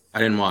 I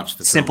didn't watch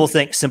the simple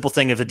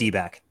thing of a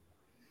D-back.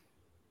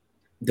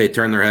 They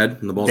turn their head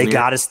and the ball's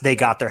They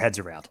got their heads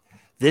around.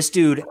 This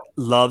dude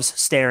loves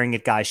staring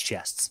at guys'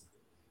 chests.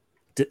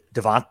 He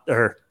doesn't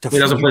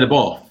play the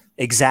ball.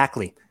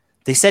 Exactly.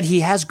 They said he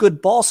has good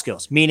ball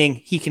skills, meaning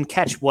he can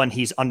catch when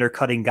he's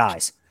undercutting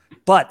guys.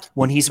 But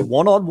when he's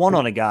one-on-one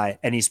on a guy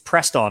and he's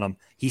pressed on him,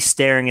 he's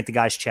staring at the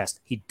guy's chest.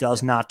 He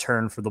does not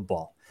turn for the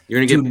ball.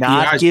 Do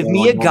not give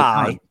me a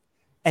guy.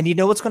 And you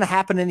know what's going to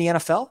happen in the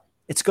NFL?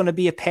 It's going to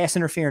be a pass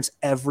interference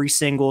every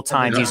single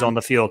time he's on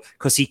the field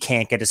because he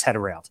can't get his head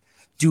around.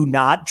 Do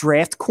not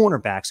draft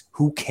cornerbacks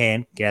who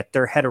can get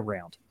their head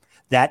around.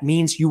 That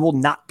means you will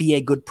not be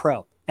a good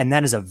pro. And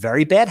that is a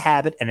very bad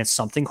habit, and it's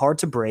something hard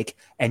to break.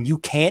 And you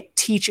can't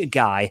teach a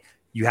guy.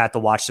 You have to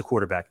watch the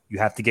quarterback. You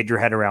have to get your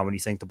head around when you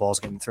think the ball's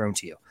getting thrown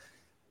to you.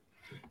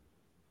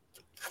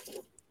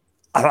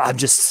 I'm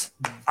just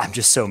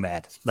so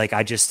mad. Like,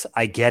 I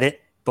get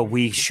it, but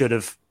we should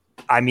have,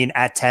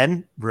 at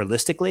 10,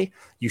 realistically,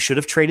 you should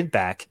have traded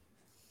back,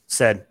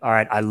 said, all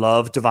right, I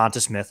love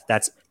Devonta Smith.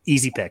 That's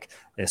easy pick.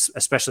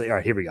 Especially, all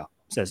right, here we go.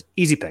 It says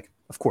easy pick,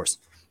 of course.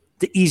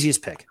 The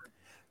easiest pick.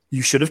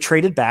 You should have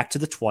traded back to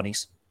the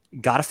 20s,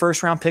 got a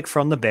first-round pick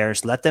from the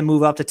Bears, let them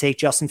move up to take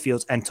Justin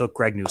Fields, and took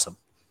Greg Newsome.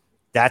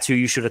 That's who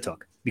you should have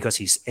took because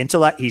he's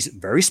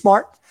very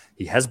smart,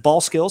 he has ball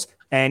skills,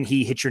 and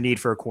he hits your need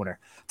for a corner.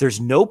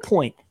 There's no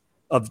point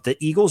of the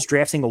Eagles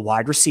drafting a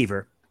wide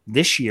receiver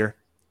this year.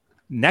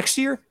 Next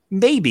year,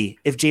 maybe,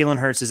 if Jalen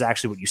Hurts is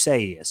actually what you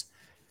say he is.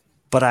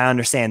 But I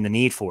understand the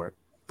need for it.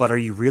 But are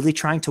you really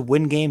trying to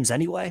win games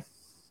anyway?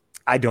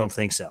 I don't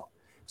think so.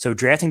 So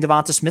drafting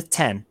Devonta Smith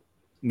 10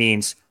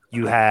 means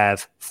you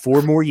have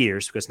 4 more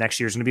years because next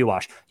year is going to be a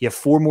wash. You have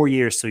 4 more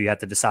years, so you have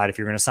to decide if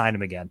you're going to sign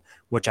him again,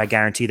 which I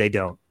guarantee they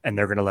don't, and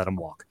they're going to let him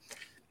walk.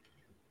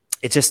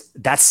 It's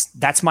just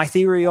that's my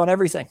theory on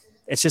everything.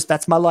 It's just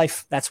that's my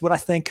life. That's what I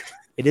think.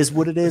 It is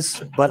what it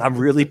is, but I'm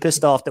really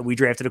pissed off that we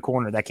drafted a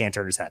corner that can't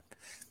turn his head.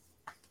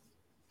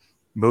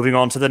 Moving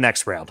on to the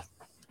next round.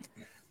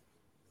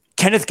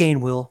 Kenneth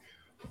Gainwell,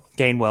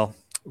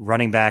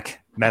 running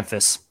back,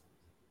 Memphis.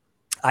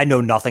 I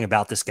know nothing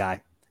about this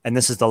guy. And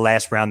this is the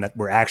last round that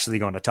we're actually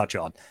going to touch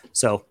on.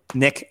 So,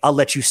 Nick, I'll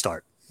let you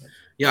start.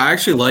 Yeah, I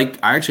actually like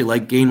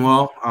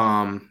Gainwell.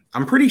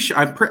 I'm pretty sure.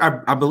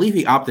 I believe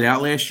he opted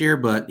out last year,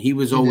 but he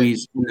was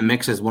always in the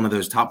mix as one of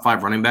those top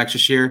 5 running backs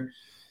this year.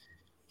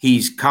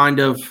 He's kind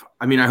of.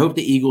 I mean, I hope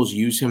the Eagles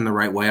use him the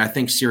right way. I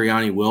think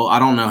Sirianni will. I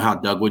don't know how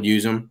Doug would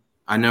use him.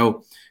 I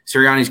know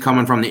Sirianni's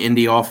coming from the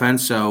Indy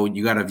offense, so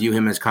you got to view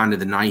him as kind of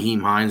the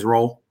Nyheim Hines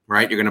role,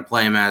 right? You're going to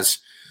play him as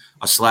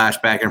a slash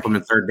back and from the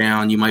third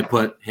down. You might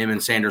put him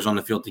and Sanders on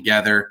the field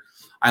together.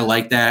 I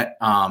like that.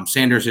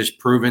 Sanders has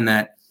proven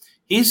that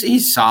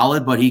he's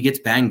solid, but he gets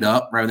banged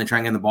up rather than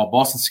trying to get the ball.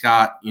 Boston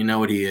Scott, you know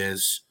what he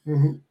is.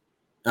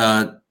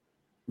 Mm-hmm.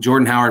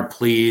 Jordan Howard,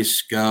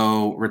 please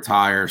go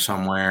retire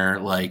somewhere.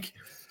 Like,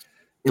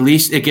 at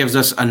least it gives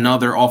us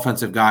another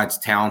offensive guy that's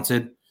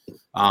talented.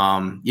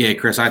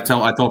 Chris, I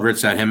told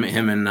Rich that him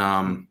and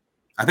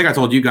I think I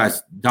told you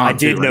guys. Don, I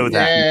did know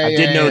that. I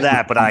did know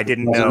that, but I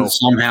didn't know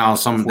somehow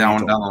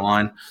down the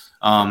line.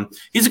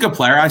 He's a good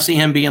player. I see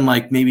him being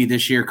like maybe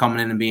this year coming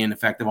in and being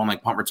effective on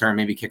like punt return,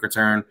 maybe kick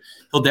return.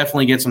 He'll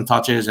definitely get some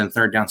touches in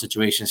third down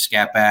situations,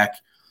 scat back.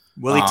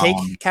 Will he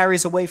take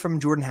carries away from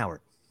Jordan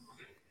Howard?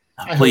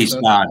 Please,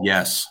 God,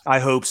 yes. I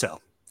hope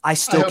so. I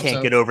still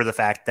can't get over the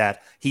fact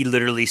that he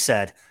literally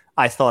said,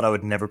 I thought I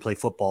would never play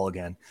football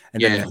again.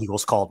 And then the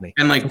Eagles called me.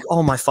 And like,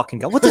 oh my fucking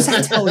God. What does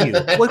that tell you?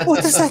 Like,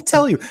 what does that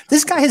tell you?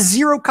 This guy has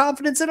zero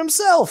confidence in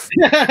himself.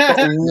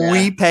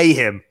 We pay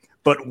him.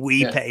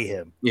 Pay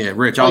him. Yeah,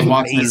 Rich, I was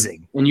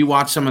watching. When you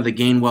watch some of the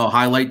Gainwell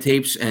highlight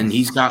tapes, and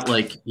he's got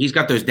those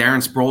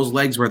Darren Sproles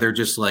legs where they're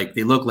just like,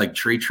 they look like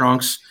tree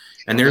trunks.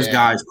 And there's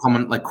guys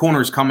coming, like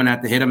corners coming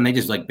at to hit him, and they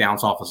just like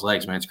bounce off his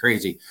legs, man. It's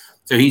crazy.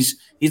 So he's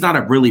not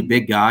a really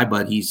big guy,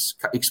 but he's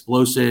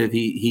explosive.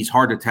 He's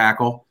hard to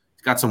tackle.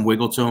 He's got some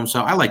wiggle to him.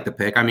 So I like the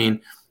pick. I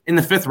mean, in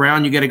the 5th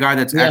round, you get a guy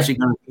that's actually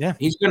going to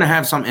he's going to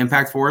have some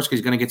impact for us because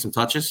he's going to get some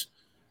touches.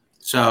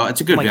 So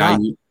it's a good guy.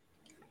 God.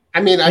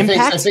 I mean, I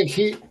think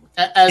he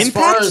as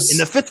far as in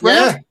the 5th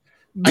round,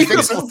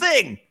 beautiful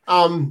thing.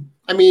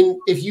 I mean,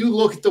 if you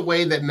look at the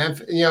way that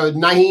Memphis,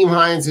 Nyheim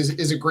Hines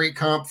is a great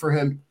comp for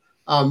him.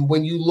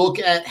 When you look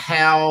at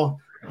how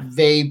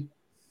they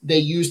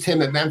used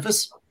him at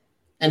Memphis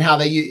and how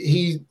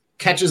he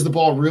catches the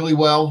ball really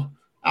well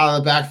out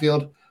of the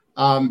backfield.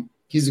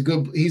 He's a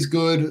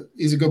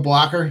good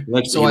blocker.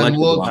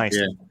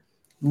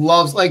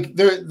 Loves like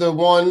the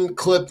one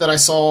clip that I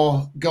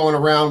saw going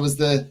around was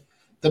the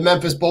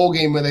Memphis bowl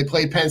game where they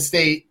played Penn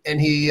State, and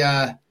he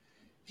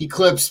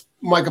clips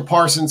Micah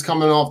Parsons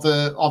coming off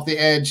the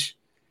edge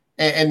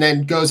and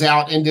then goes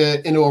out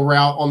into a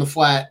route on the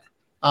flat.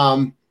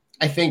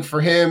 I think for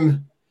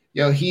him,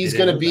 he's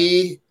going to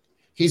be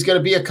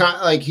a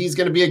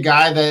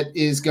guy that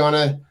is going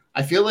to,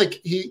 I feel like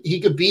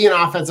he could be an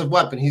offensive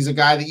weapon. He's a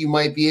guy that you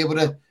might be able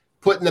to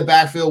put in the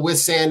backfield with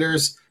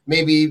Sanders,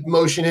 maybe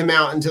motion him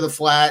out into the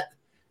flat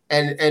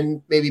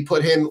and maybe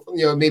put him,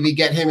 maybe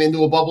get him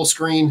into a bubble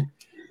screen.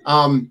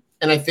 And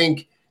I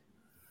think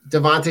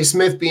Devontae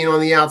Smith being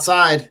on the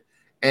outside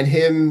and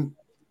him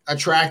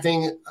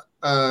attracting,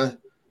 a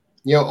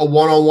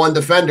one-on-one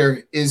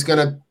defender is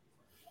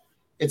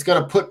it's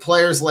going to put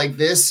players like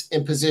this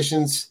in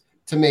positions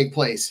to make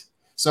plays.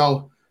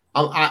 So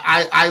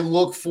I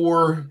look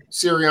for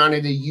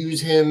Sirianni to use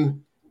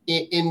him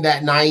in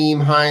that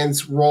Nyheim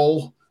Hines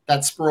role,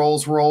 that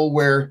Sproles role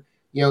where,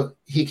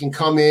 he can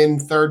come in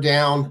third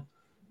down,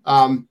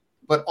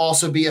 but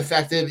also be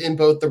effective in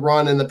both the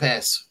run and the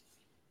pass.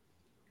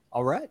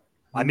 All right.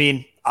 I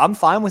mean, I'm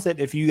fine with it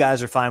if you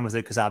guys are fine with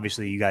it because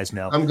obviously you guys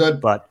know. I'm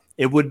good. But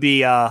it would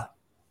be that's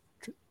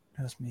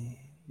me.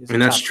 And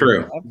that's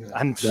true.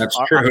 That's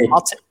true.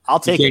 I'll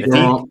take it.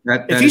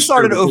 If he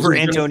started over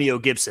Antonio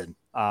Gibson,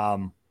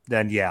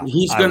 then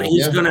he's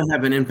gonna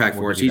have an impact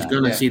for us. He's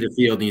gonna see the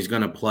field and he's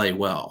gonna play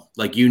well.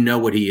 Like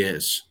what he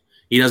is.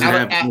 He doesn't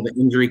have the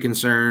injury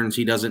concerns.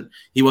 He wasn't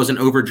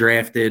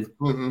overdrafted.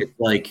 Mm-hmm. It's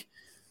like,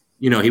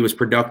 he was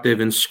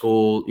productive in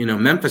school.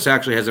 Memphis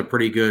actually has a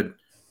pretty good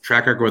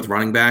track record with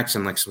running backs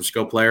and like some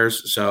skill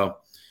players. So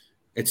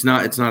it's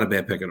not a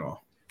bad pick at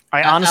all.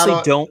 I honestly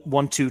don't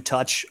want to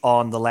touch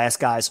on the last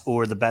guys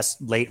or the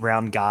best late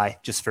round guy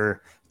just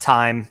for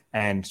time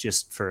and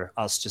just for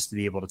us just to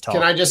be able to talk.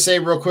 Can I just say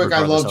real quick,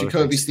 I love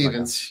Jacoby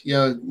Stevens.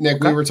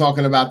 Nick, we were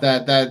talking about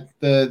that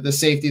the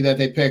safety that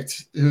they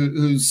picked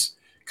who's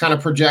kind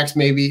of projects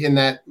maybe in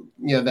that,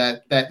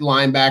 that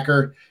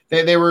linebacker.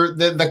 They were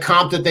the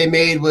comp that they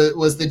made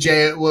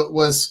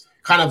was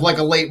kind of like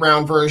a late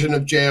round version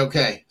of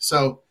JOK.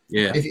 So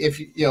if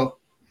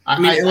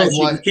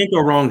LSU, you can't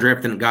go wrong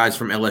drafting guys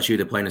from LSU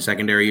to play in the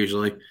secondary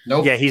usually.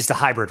 Nope. Yeah, he's the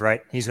hybrid,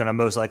 right? He's going to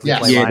most likely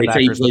play linebacker.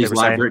 They say he plays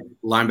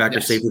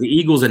linebacker safety. The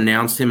Eagles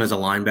announced him as a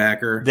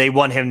linebacker. They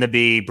want him to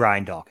be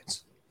Brian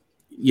Dawkins.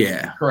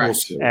 Yeah,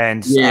 correct.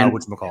 And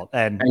whatchamacallit?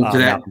 And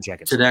Malcolm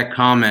Jenkins. To that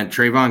comment,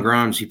 Trayvon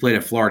Grimes, he played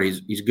at Florida.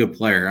 He's a good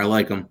player. I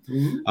like him.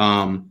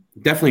 Mm-hmm.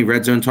 Definitely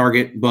red zone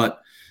target,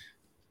 but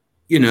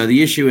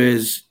the issue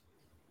is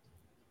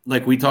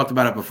like we talked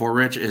about it before,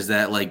 Rich, is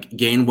that like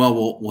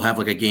Gainwell will have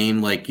like a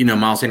game like,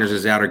 Miles Sanders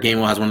is out, or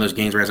Gainwell has one of those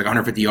games where he has like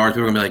 150 yards.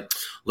 People are going to be like,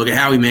 look at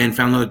Howie, man,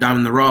 found another diamond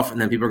in the rough.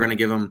 And then people are going to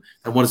give him,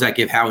 and what does that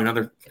give Howie?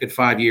 Another good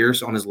 5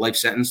 years on his life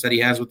sentence that he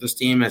has with this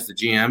team as the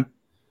GM.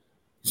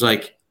 It's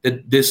like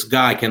this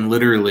guy can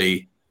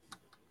literally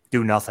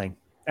do nothing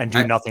and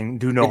do nothing,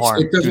 do no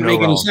harm. It doesn't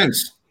make any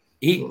sense.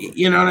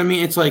 You know what I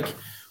mean? It's like,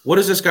 what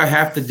does this guy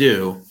have to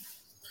do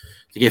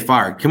to get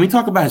fired? Can we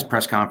talk about his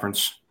press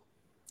conference?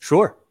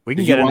 Sure. We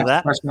can get into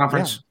that. Press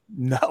conference?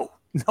 Yeah.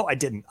 No, I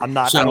didn't. I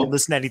don't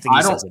listen to anything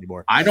he says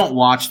anymore. I don't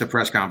watch the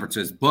press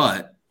conferences,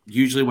 but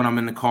usually when I'm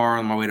in the car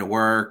on my way to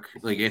work,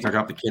 like if I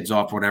drop the kids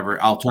off or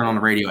whatever, I'll turn on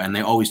the radio and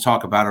they always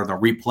talk about it, or the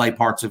replay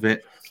parts of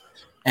it.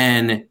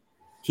 And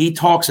he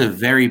talks a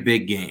very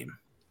big game,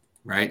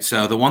 right?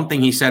 So the one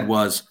thing he said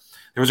was,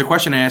 there was a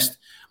question asked,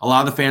 a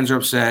lot of the fans are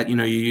upset.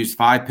 You used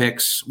 5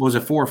 picks. Was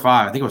it 4 or 5?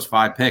 I think it was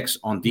 5 picks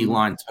on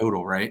D-line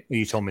total, right?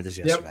 You told me this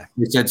yesterday.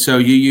 He said, so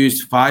you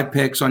used 5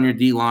 picks on your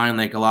D-line.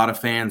 Like, a lot of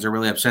fans are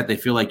really upset. They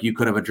feel like you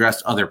could have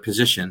addressed other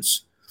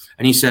positions.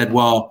 And he said,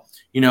 well,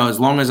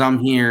 as long as I'm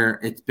here,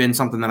 it's been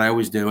something that I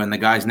always do. And the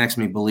guys next to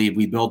me believe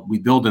we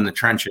build in the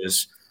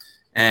trenches.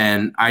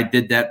 And I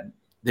did that.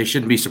 They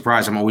shouldn't be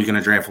surprised. I'm always going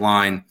to draft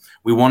line.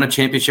 We won a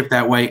championship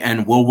that way,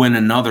 and we'll win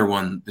another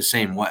one the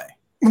same way.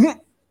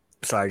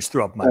 Sorry, I just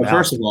threw up my mouth.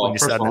 First of all,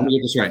 let me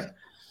get this right.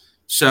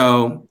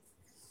 So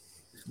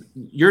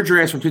your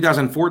drafts from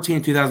 2014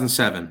 and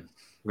 2007,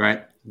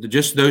 right?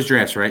 Just those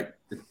drafts, right?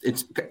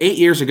 It's 8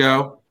 years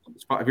ago.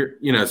 It's 5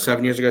 years,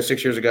 7 years ago,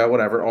 6 years ago,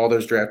 whatever, all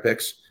those draft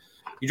picks.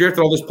 You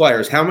drafted all those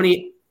players. Can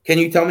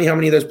you tell me how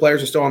many of those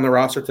players are still on the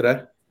roster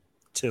today?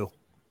 2.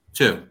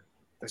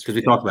 Because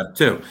we talked about it,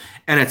 2.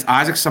 And it's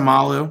Isaac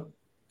Samalu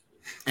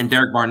and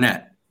Derek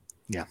Barnett.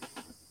 Yeah.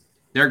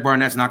 Derek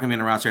Barnett's not going to be in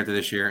the roster after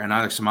this year, and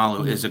Isaac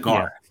Samalu is a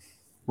guard,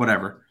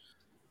 whatever.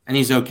 And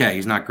he's okay.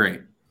 He's not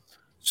great.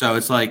 So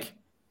it's like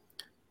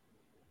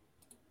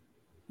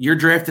you're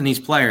drafting these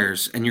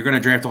players, and you're going to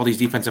draft all these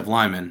defensive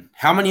linemen.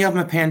 How many of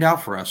them have panned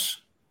out for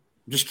us?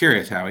 I'm just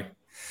curious, Howie.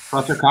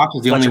 Fletcher Cox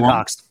is the only one.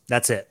 Cox.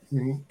 That's it.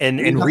 Mm-hmm. And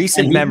in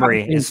recent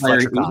memory is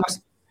Fletcher Cox.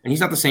 And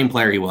he's not the same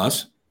player he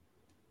was.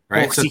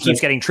 Right? Well, he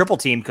keeps getting triple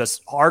teamed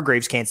because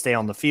Hargraves can't stay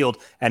on the field,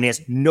 and he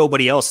has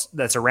nobody else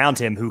that's around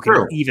him who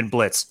can even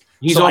blitz.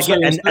 He's so also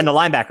and the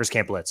linebackers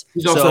can't blitz.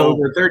 He's also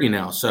over 30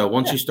 now. So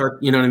once you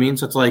start, you know what I mean?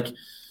 So it's like.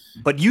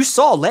 But you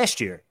saw last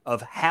year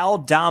of how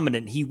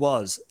dominant he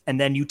was, and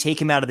then you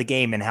take him out of the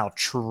game and how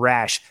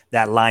trash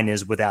that line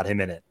is without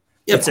him in it.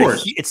 Yeah, of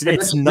course.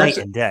 It's night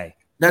and day.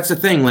 That's the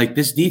thing. Like,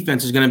 this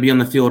defense is going to be on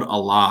the field a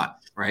lot,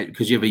 right?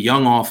 Because you have a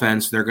young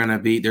offense. There's going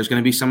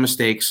to be some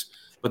mistakes,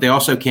 but they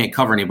also can't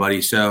cover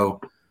anybody.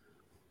 So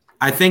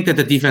I think that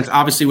the defense,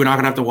 obviously, we're not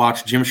going to have to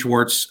watch Jim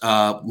Schwartz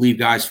leave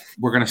guys.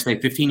 We're going to stay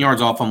 15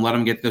 yards off them, let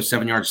them get those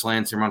 7-yard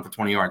slants and run for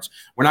 20 yards.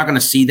 We're not going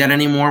to see that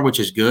anymore, which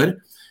is good.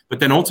 But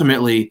then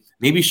ultimately,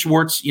 maybe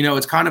Schwartz,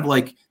 it's kind of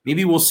like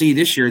maybe we'll see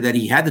this year that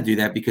he had to do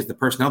that because the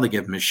personnel they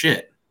give him is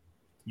shit.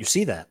 You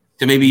see that.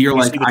 So maybe you're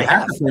like, I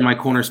have to play my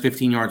corners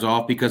 15 yards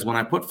off because when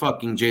I put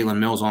fucking Jalen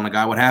Mills on a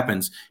guy, what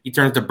happens? He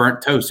turns to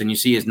burnt toast and you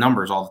see his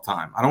numbers all the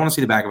time. I don't want to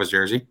see the back of his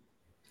jersey.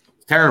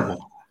 It's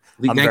terrible.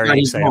 I'm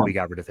very excited we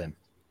got rid of him.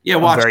 Yeah,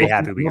 watch. I'm very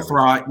happy we got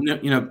rid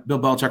of him. Bill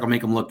Belichick will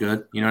make him look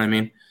good. You know what I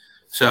mean?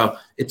 So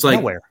it's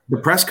like the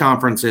press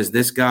conferences,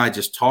 this guy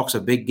just talks a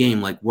big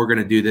game like we're going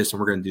to do this and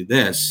we're going to do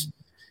this.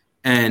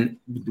 And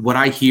what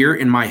I hear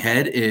in my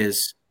head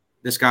is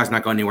this guy's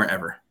not going anywhere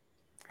ever.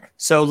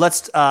 So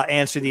let's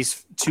answer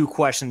these 2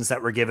 questions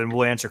that were given.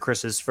 We'll answer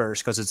Chris's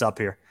first because it's up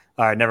here.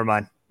 All right, never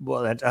mind.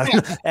 Well,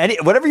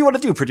 whatever you want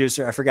to do,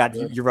 producer. I forgot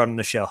you're running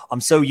the show.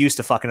 I'm so used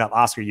to fucking up.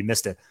 Oscar, you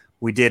missed it.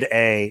 We did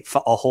a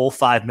whole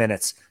 5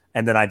 minutes,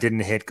 and then I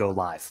didn't hit go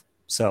live.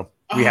 So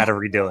we had to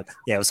redo it.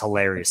 Yeah, it was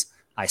hilarious.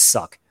 I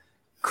suck.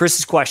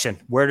 Chris's question,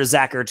 where does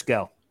Zach Ertz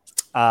go?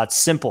 It's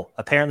simple.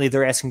 Apparently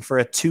they're asking for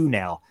a 2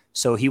 now,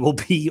 so he will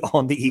be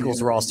on the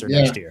Eagles roster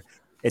next year.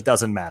 It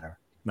doesn't matter.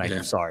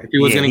 Sorry. If he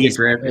was going to get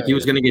drafted, if he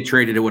was going to get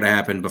traded, it would have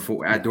happened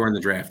during the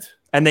draft.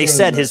 And they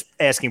said his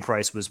asking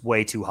price was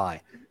way too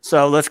high.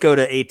 So let's go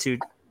to 8-2.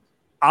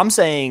 I'm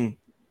saying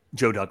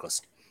Joe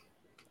Douglas.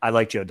 I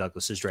like Joe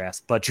Douglas's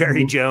draft, but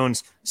Jerry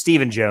Jones,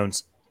 Stephen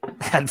Jones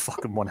had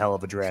fucking one hell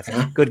of a draft.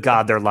 Good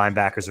God, their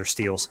linebackers are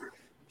steals.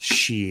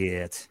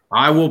 Shit.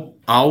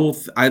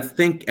 I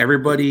think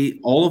everybody,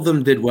 all of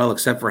them did well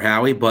except for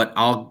Howie, but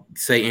I'll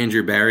say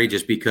Andrew Barry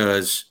just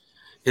because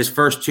his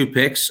first 2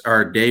 picks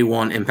are day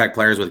 1 impact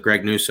players with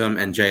Greg Newsome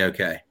and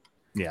JOK.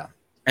 Yeah.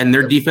 And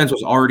their defense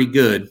was already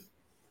good.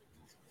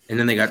 And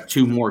then they got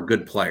 2 more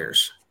good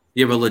players.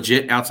 You have a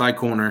legit outside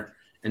corner,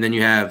 and then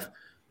you have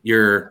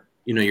your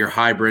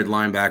hybrid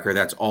linebacker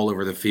that's all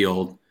over the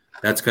field.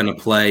 That's going to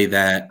play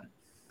that,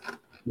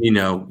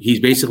 he's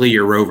basically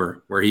your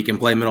rover where he can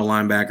play middle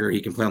linebacker. He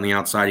can play on the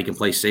outside. He can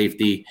play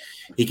safety.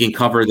 He can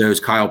cover those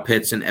Kyle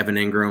Pitts and Evan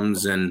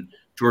Ingrams and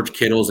George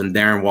Kittles and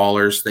Darren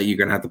Wallers that you're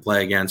going to have to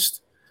play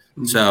against.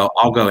 So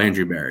I'll go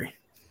Andrew Barry.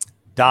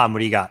 Dom, what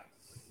do you got?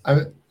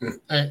 I'm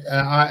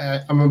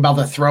about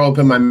to throw up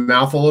in my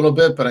mouth a little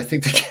bit, but I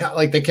think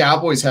the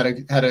Cowboys had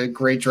a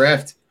great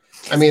draft.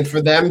 I mean,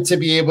 for them to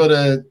be able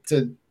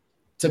to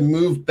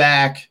move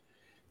back,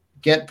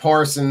 get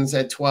Parsons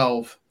at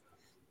 12,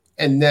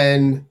 and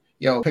then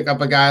pick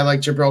up a guy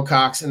like Jabril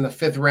Cox in the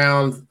 5th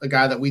round, a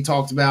guy that we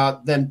talked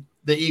about. Then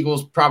the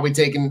Eagles probably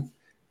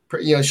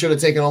should have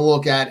taken a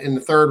look at in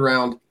the 3rd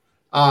round.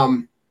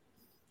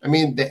 I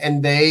mean,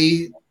 and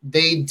they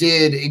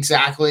did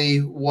exactly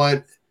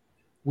what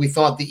we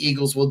thought the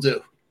Eagles will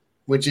do,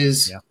 which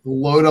is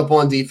load up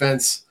on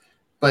defense,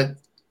 but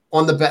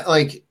on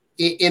the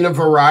in a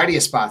variety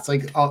of spots,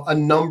 like a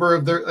number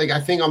of their, I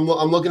think I'm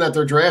looking at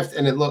their draft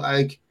and it looked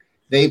like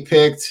they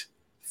picked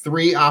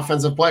 3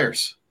 offensive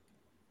players.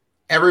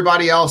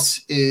 Everybody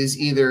else is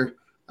either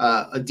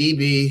a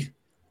DB,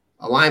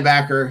 a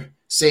linebacker,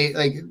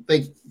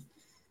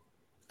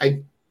 I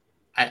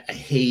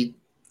hate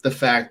the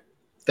fact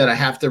that I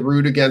have to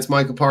root against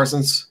Micah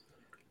Parsons.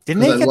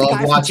 Didn't they get the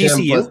guy from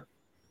TCU?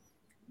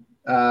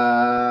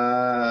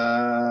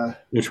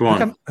 Which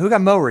one? Who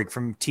got Moehrig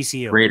from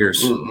TCU?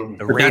 Raiders. The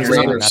Raiders.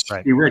 That's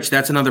right. Rich,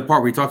 that's another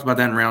part. We talked about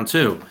that in round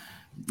 2.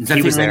 Instead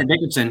of taking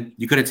Dickinson,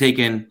 you could have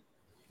taken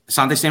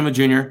Asante Samuel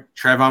Jr.,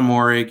 Trevon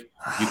Moehrig.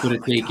 You could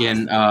have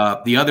taken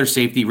the other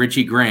safety,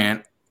 Richie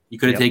Grant. You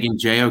could have taken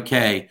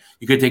JOK.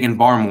 You could have taken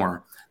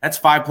Barmore. That's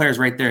 5 players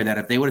right there that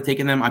if they would have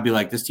taken them, I'd be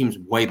like, this team's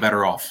way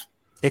better off.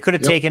 They could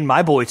have taken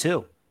my boy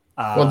too.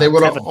 Well, they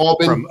would have all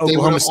been from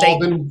Oklahoma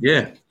State.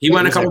 He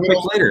went a couple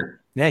picks later.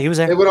 Yeah, he was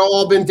there. They would have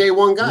all been day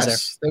 1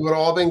 guys. They would have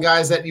all been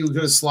guys that you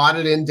could have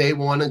slotted in day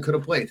 1 and could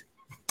have played.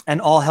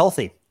 And all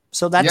healthy.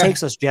 So that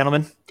takes us,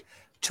 gentlemen,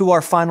 to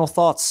our final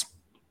thoughts.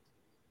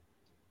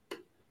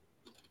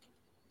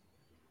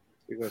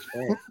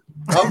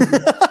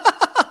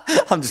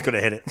 I'm just going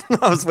to hit it.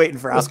 I was waiting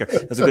for Oscar.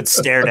 It was a good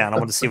stare down. I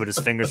want to see what his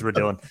fingers were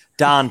doing.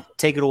 Don,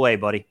 take it away,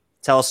 buddy.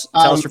 Tell us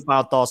your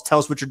final thoughts. Tell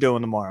us what you're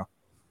doing tomorrow.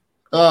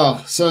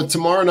 Oh, so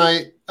tomorrow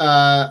night,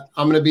 I'm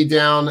going to be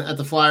down at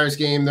the Flyers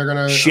game. They're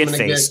going to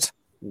shit-faced,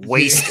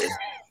 wasted.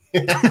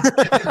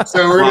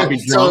 So we're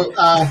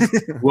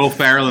Will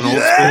Ferrell and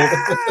old school.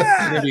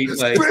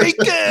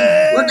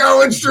 We're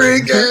going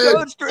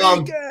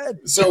streaking.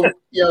 So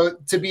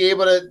to be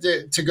able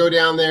to go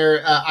down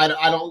there,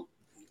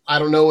 I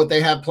don't know what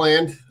they have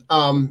planned,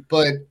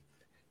 but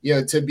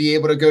to be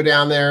able to go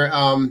down there,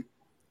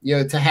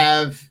 to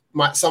have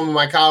some of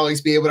my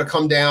colleagues be able to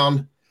come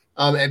down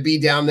and be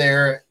down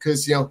there,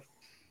 because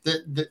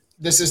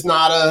this is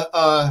not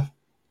a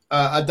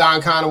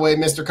Don Conaway,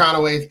 Mr.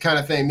 Conaway kind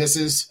of thing. This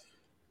is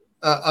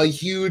a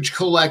huge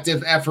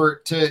collective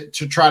effort to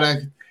try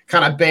to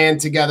kind of band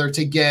together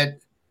to get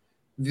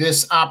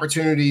this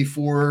opportunity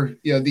for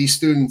these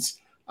students.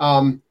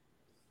 I'm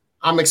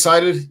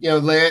excited.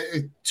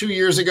 2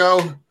 years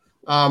ago,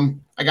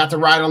 I got to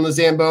ride on the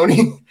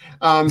Zamboni.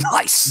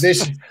 Nice.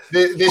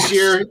 This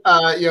year,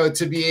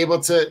 to be able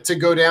to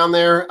go down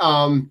there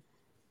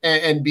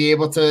and be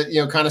able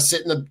to kind of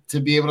sit in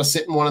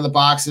one of the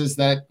boxes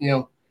that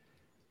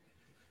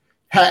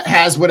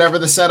has whatever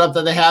the setup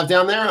that they have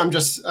down there. I'm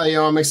just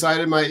I'm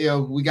excited.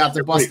 We got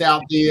to bust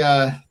out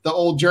the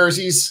old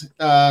jerseys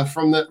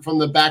from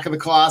the back of the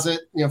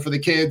closet for the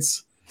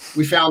kids.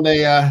 We found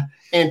a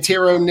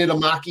Antero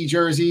Niittymaki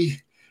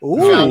jersey. Ooh.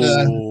 We found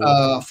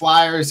a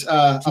Flyers,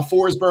 a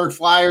Forsberg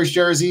Flyers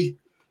jersey.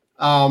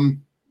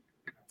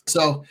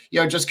 So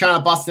just kind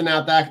of busting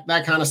out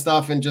that kind of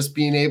stuff and just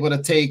being able to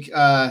take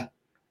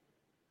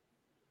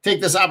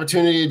this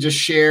opportunity to just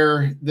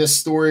share this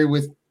story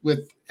with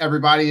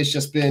everybody has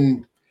just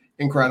been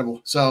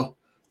incredible. So,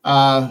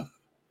 what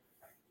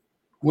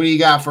do you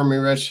got for me,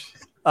 Rich?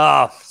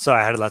 Oh,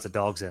 sorry, I had lots of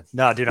dogs in.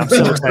 No, dude, I'm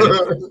so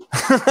excited.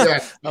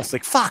 I was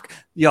like, "Fuck,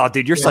 yo,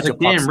 dude, you're such a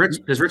damn Rich."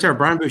 Does Rich have a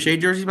Brian Boucher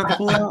jersey about to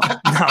pull out?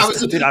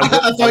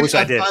 I wish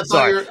I did.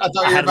 Sorry, I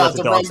thought you were about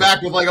to run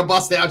back with like a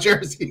bust out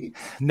jersey.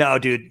 No,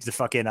 dude, the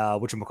fucking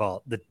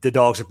whatchamacallit, the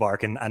dogs are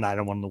barking, and I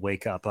don't want them to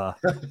wake up the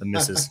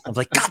missus. I'm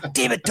like, God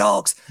damn it,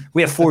 dogs!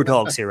 We have 4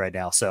 dogs here right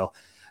now, so.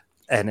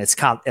 And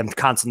I'm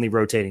constantly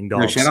rotating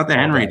dogs. No, shout out to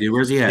Henry, dude.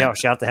 Where's he at? Yeah,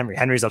 shout out to Henry.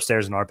 Henry's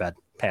upstairs in our bed,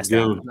 passed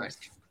out. Nice.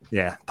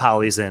 Yeah,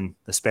 Polly's in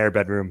the spare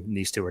bedroom, and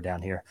these 2 are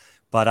down here.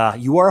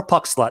 But you are a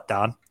puck slut,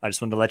 Don. I just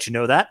wanted to let you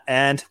know that,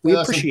 and we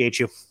appreciate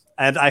you.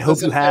 And I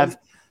hope you have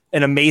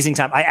an amazing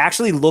time. I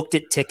actually looked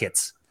at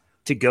tickets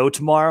to go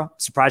tomorrow.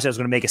 Surprised I was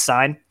going to make a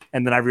sign,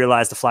 and then I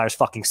realized the Flyers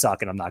fucking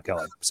suck, and I'm not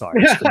going.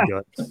 Sorry, I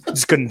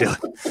just couldn't do it.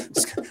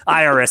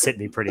 IRS hit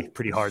me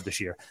pretty hard this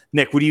year.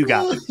 Nick, what do you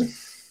got?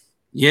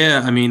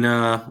 Yeah, I mean,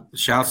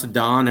 shouts to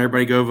Don.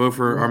 Everybody go vote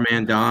for our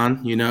man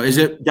Don. Is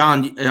it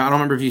Don? I don't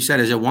remember if you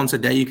said, is it once a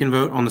day you can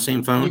vote on the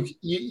same phone?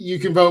 You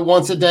can vote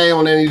once a day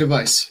on any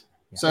device.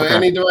 So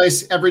any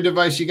device, every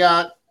device you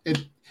got,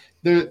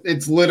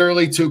 it's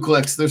literally 2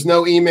 clicks. There's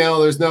no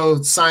email. There's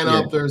no sign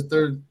up.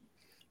 So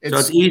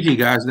it's easy,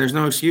 guys. There's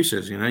no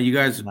excuses. You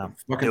guys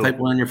fucking type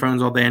on your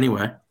phones all day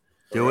anyway.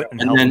 Do it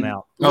and help them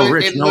out.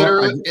 Rich,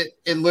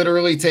 it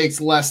literally takes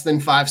less than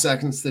 5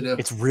 seconds to do.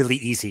 It's really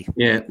easy.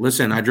 Yeah,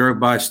 listen, I drove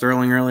by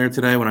Sterling earlier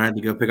today when I had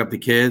to go pick up the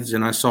kids,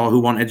 and I saw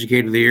who won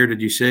Educator of the Year.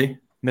 Did you see?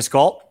 Miss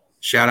Galt?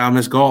 Shout out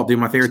Miss Galt, dude,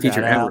 my favorite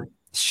teacher ever.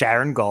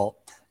 Sharon Galt.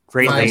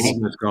 Great lady.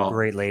 Miss Galt.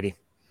 Great lady.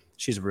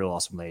 She's a real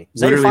awesome lady.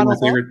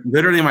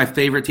 Literally my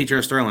favorite teacher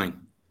at Sterling.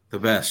 The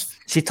best.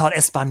 She taught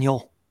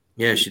Espanol.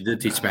 Yeah, she did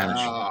teach Spanish.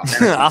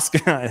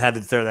 Oscar, I had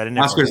to throw that in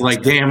there. Oscar's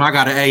like, damn, I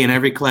got an A in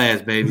every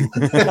class, baby.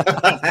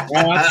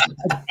 I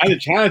had to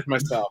challenge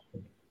myself.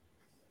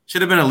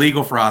 Should have been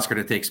illegal for Oscar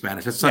to take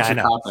Spanish. It's such a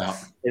cop out.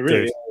 It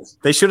really is.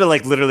 They should have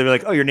literally been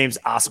like, oh, your name's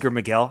Oscar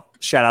Miguel.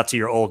 Shout out to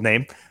your old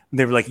name. And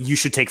they were like, you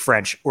should take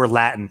French or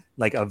Latin,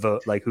 like a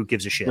vote. Like, who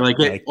gives a shit?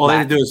 All they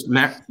had to do is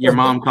your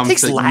mom comes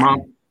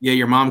to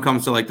your mom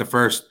comes to like the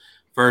first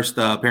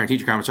parent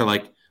teacher conference. They're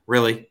like,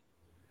 really?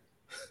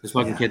 This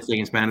fucking kid's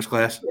taking Spanish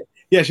class?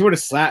 Yeah, she would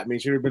have slapped me.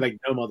 She would have been like,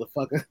 no,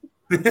 motherfucker.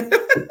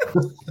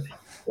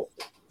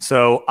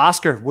 So,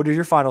 Oscar, what are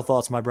your final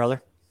thoughts, my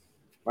brother?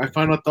 My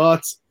final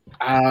thoughts.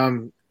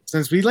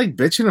 Since we like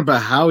bitching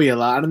about Howie a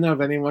lot, I don't know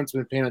if anyone's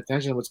been paying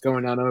attention to what's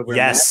going on over there.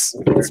 Yes,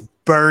 it's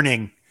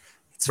burning.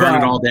 It's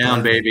burning it all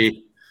down,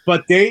 baby.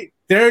 But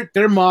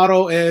their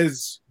motto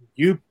is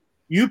you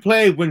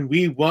play when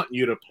we want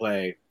you to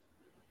play.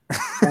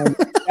 And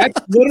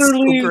that's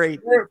literally so great.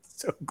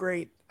 So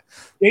great.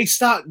 They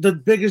stopped the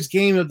biggest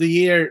game of the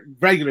year,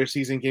 regular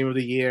season game of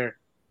the year.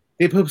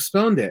 They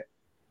postponed it.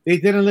 They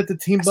didn't let the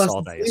team bust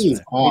the lead.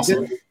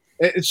 Awesome.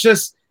 It's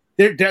just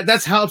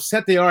that's how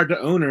upset they are, the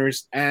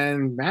owners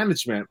and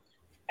management.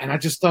 And I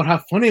just thought, how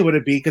funny would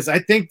it be? Because I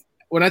think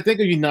when I think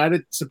of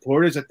United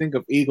supporters, I think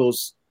of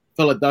Eagles,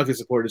 Philadelphia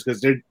supporters,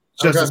 because they're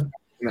just as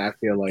I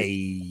feel like.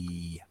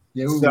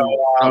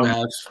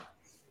 So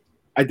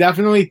I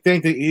definitely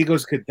think the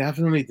Eagles could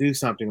definitely do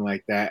something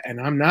like that, and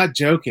I'm not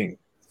joking.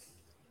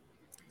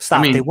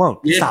 Stop. They won't.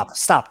 Yeah.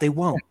 Stop. They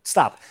won't.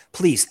 Stop.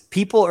 Please.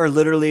 People are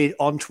literally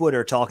on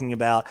Twitter talking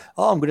about,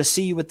 oh, I'm going to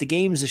see you at the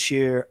games this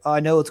year. I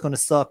know it's going to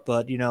suck,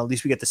 but, at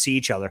least we get to see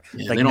each other.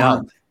 Yeah,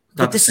 no.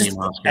 But this is,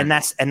 and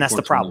that's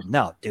the problem.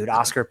 No, dude,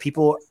 Oscar,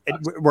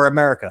 we're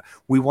America.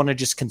 We want to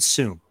just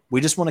consume.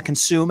 We just want to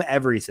consume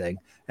everything,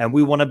 and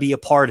we want to be a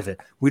part of it.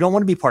 We don't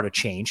want to be part of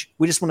change.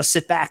 We just want to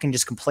sit back and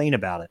just complain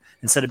about it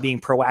instead of being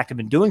proactive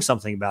and doing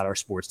something about our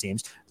sports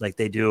teams like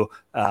they do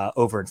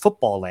over in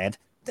football land.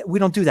 We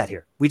don't do that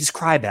here. We just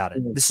cry about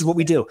it. This is what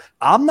we do.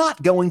 I'm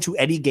not going to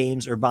any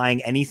games or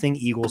buying anything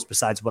Eagles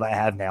besides what I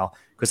have now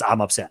because I'm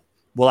upset.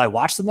 Will I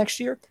watch them next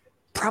year?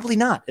 Probably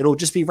not. It'll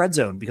just be red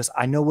zone because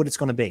I know what it's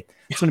going to be.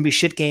 It's going to be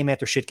shit game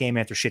after shit game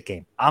after shit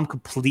game. I'm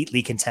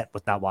completely content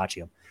with not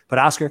watching them. But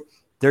Oscar,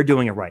 they're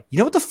doing it right. You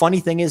know what the funny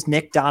thing is,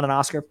 Nick, Don, and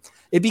Oscar?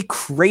 It'd be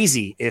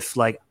crazy if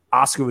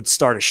Oscar would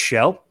start a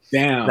show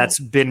that's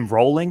been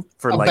rolling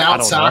for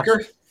about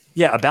soccer.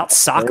 Yeah, about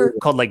soccer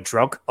called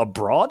Drunk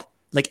Abroad.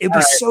 It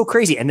was so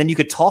crazy. And then you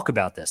could talk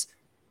about this.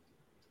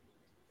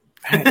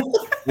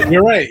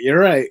 You're right.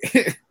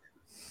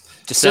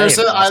 Just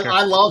seriously,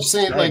 I love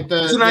seeing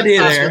it's an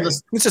idea there.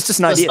 It's just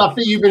an idea. The stuff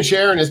that you've been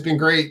sharing has been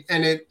great,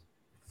 and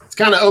it's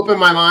kind of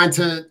opened my mind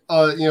to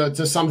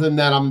to something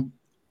that I'm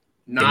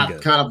not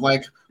kind of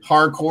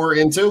hardcore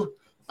into.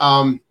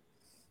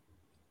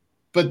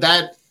 But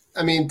that,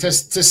 I mean, to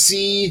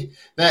see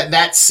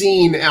that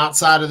scene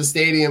outside of the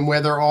stadium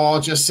where they're all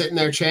just sitting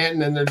there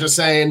chanting and they're just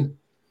saying,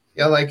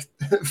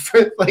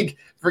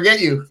 forget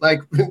you,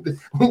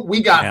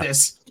 we got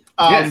this.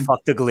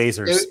 Fuck the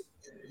Glazers.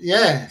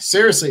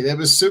 Seriously, that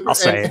was super. I'll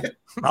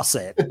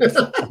say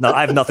it. No,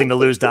 I have nothing to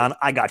lose, Don.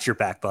 I got your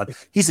back, bud.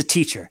 He's a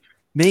teacher.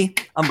 Me,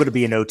 I'm going to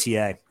be an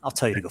OTA. I'll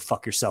tell you to go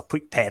fuck yourself.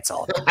 Put your pants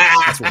on.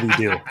 That's what we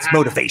do. It's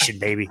motivation,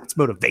 baby. It's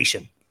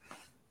motivation.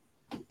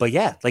 But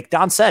yeah, like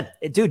Don said,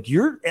 dude,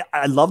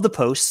 I love the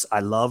posts. I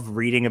love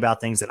reading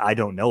about things that I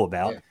don't know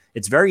about. Yeah.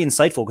 It's very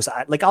insightful because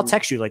I'll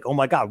text you oh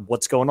my God,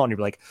 what's going on? You're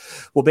like,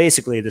 well,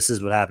 basically this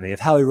is what happened.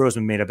 If Howie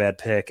Roseman made a bad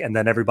pick and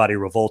then everybody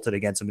revolted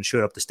against him and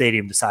showed up the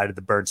stadium, decided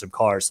to burn some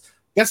cars,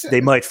 they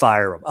might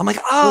fire him. I'm like,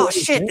 oh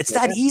shit, it's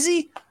that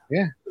easy?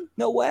 Yeah.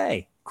 No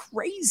way.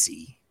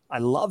 Crazy. I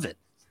love it.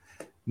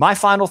 My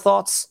final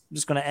thoughts, I'm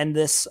just going to end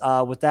this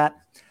with that.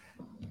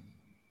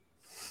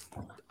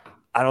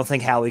 I don't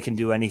think Howie can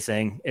do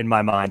anything in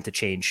my mind to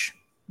change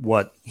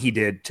what he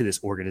did to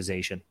this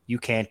organization. You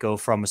can't go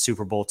from a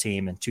Super Bowl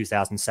team in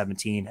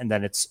 2017 and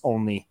then it's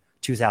only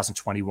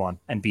 2021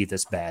 and be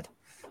this bad.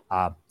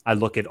 I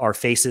look at our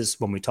faces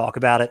when we talk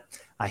about it.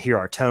 I hear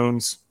our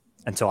tones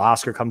until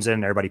Oscar comes in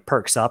and everybody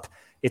perks up.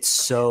 It's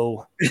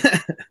so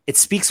it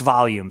speaks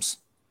volumes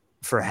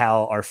for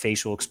how our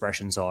facial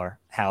expressions are,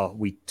 how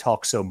we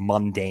talk so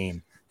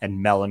mundane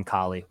and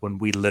melancholy when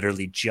we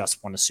literally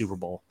just won a Super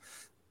Bowl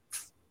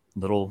a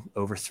little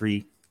over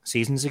 3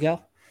 seasons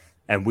ago.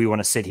 And we want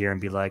to sit here and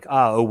be like,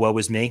 oh, woe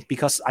is me.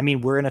 Because, I mean,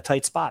 we're in a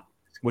tight spot,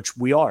 which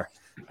we are.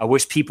 I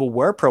wish people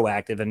were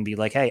proactive and be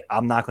like, hey,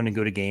 I'm not going to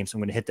go to games. I'm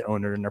going to hit the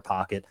owner in their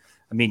pocket.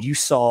 I mean, you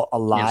saw a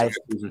live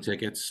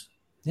tickets.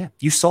 Yeah,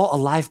 you saw a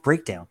live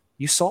breakdown.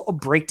 You saw a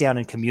breakdown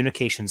in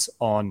communications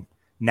on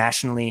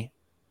nationally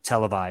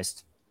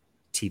televised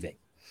TV.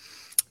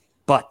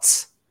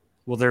 But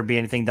will there be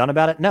anything done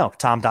about it? No.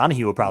 Tom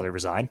Donahue will probably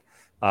resign.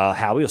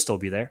 Howie will still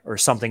be there, or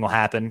something will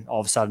happen. All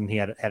of a sudden, he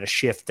had a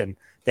shift, and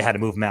they had to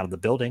move him out of the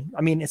building.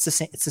 I mean, it's the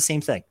same. It's the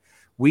same thing.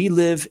 We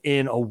live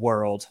in a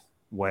world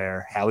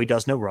where Howie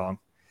does no wrong.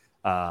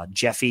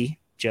 Jeffy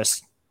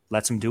just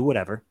lets him do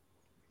whatever.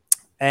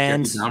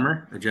 And Jeffrey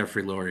Dahmer or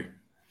Jeffrey Lurie?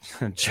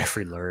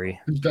 Jeffrey Lurie.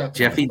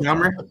 Jeffy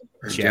Dahmer?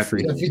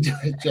 Jeffrey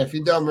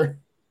Dahmer.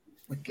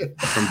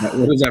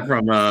 What is that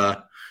from?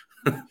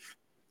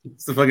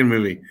 It's the fucking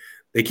movie.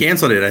 They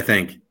canceled it, I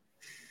think.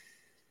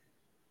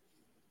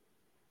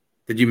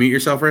 Did you mute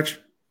yourself, Rich?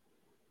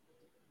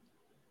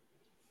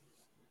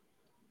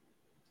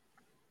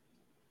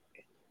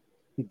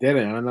 He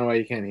didn't. I don't know why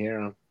you can't hear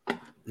him.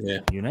 Yeah.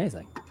 You know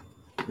anything?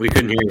 We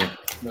couldn't hear you.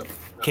 No.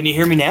 Can you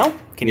hear me now?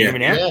 Can you hear me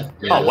now? Yeah.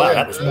 Oh, wow.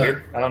 That was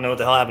weird. I don't know what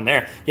the hell happened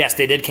there. Yes,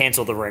 they did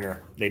cancel The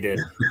Ringer. They did.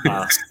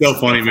 Still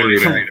funny movie.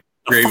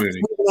 Great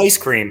movie. Ice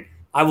cream.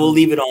 I will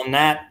leave it on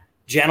that.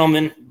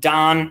 Gentlemen,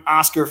 Don,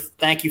 Oscar,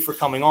 thank you for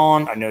coming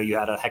on. I know you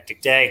had a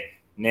hectic day.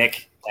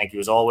 Nick, thank you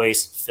as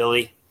always.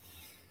 Philly,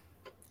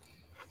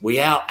 we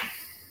out.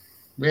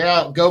 We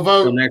out. Go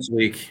vote. Till next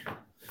week.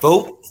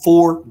 Vote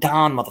for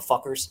Don,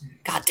 motherfuckers.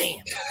 God damn.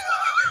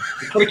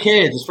 It's for the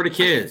kids. It's for the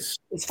kids.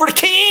 It's for the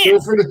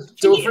kids.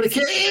 Do it for the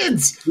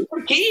kids. Do it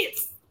for the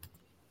kids.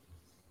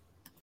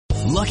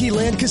 Lucky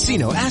Land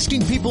Casino,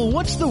 asking people,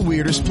 what's the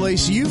weirdest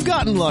place you've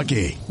gotten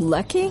lucky?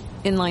 Lucky?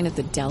 In line at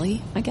the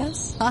deli, I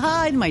guess?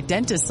 Aha, in my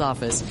dentist's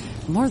office.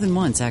 More than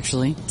once,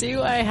 actually.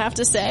 Do I have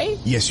to say?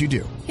 Yes, you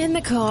do. In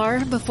the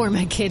car before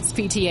my kids'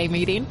 PTA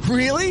meeting.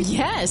 Really?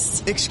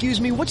 Yes. Excuse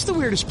me, what's the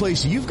weirdest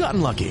place you've gotten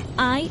lucky?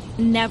 I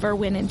never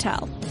win and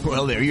tell.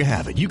 Well, there you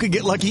have it. You can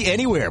get lucky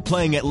anywhere,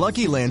 playing at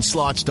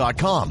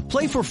LuckyLandSlots.com.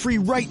 Play for free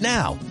right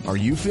now. Are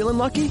you feeling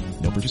lucky?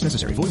 No purchase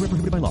necessary. Void where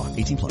prohibited by law.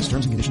 18+.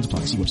 Terms and conditions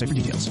apply. See website for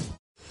details.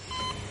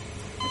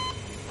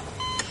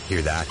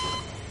 Hear that?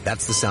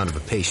 That's the sound of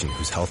a patient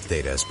whose health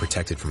data is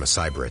protected from a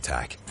cyber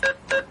attack.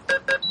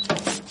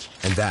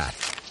 And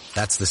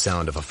that's the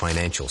sound of a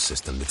financial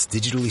system that's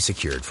digitally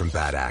secured from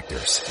bad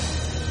actors.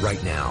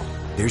 Right now,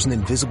 there's an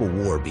invisible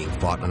war being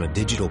fought on a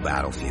digital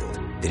battlefield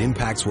that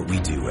impacts what we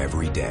do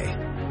every day.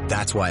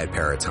 That's why at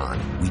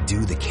Peraton, we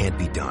do the can't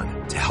be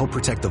done to help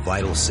protect the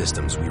vital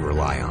systems we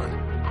rely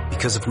on.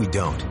 Because if we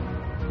don't,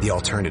 the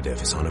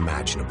alternative is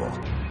unimaginable.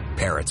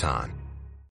 Peraton.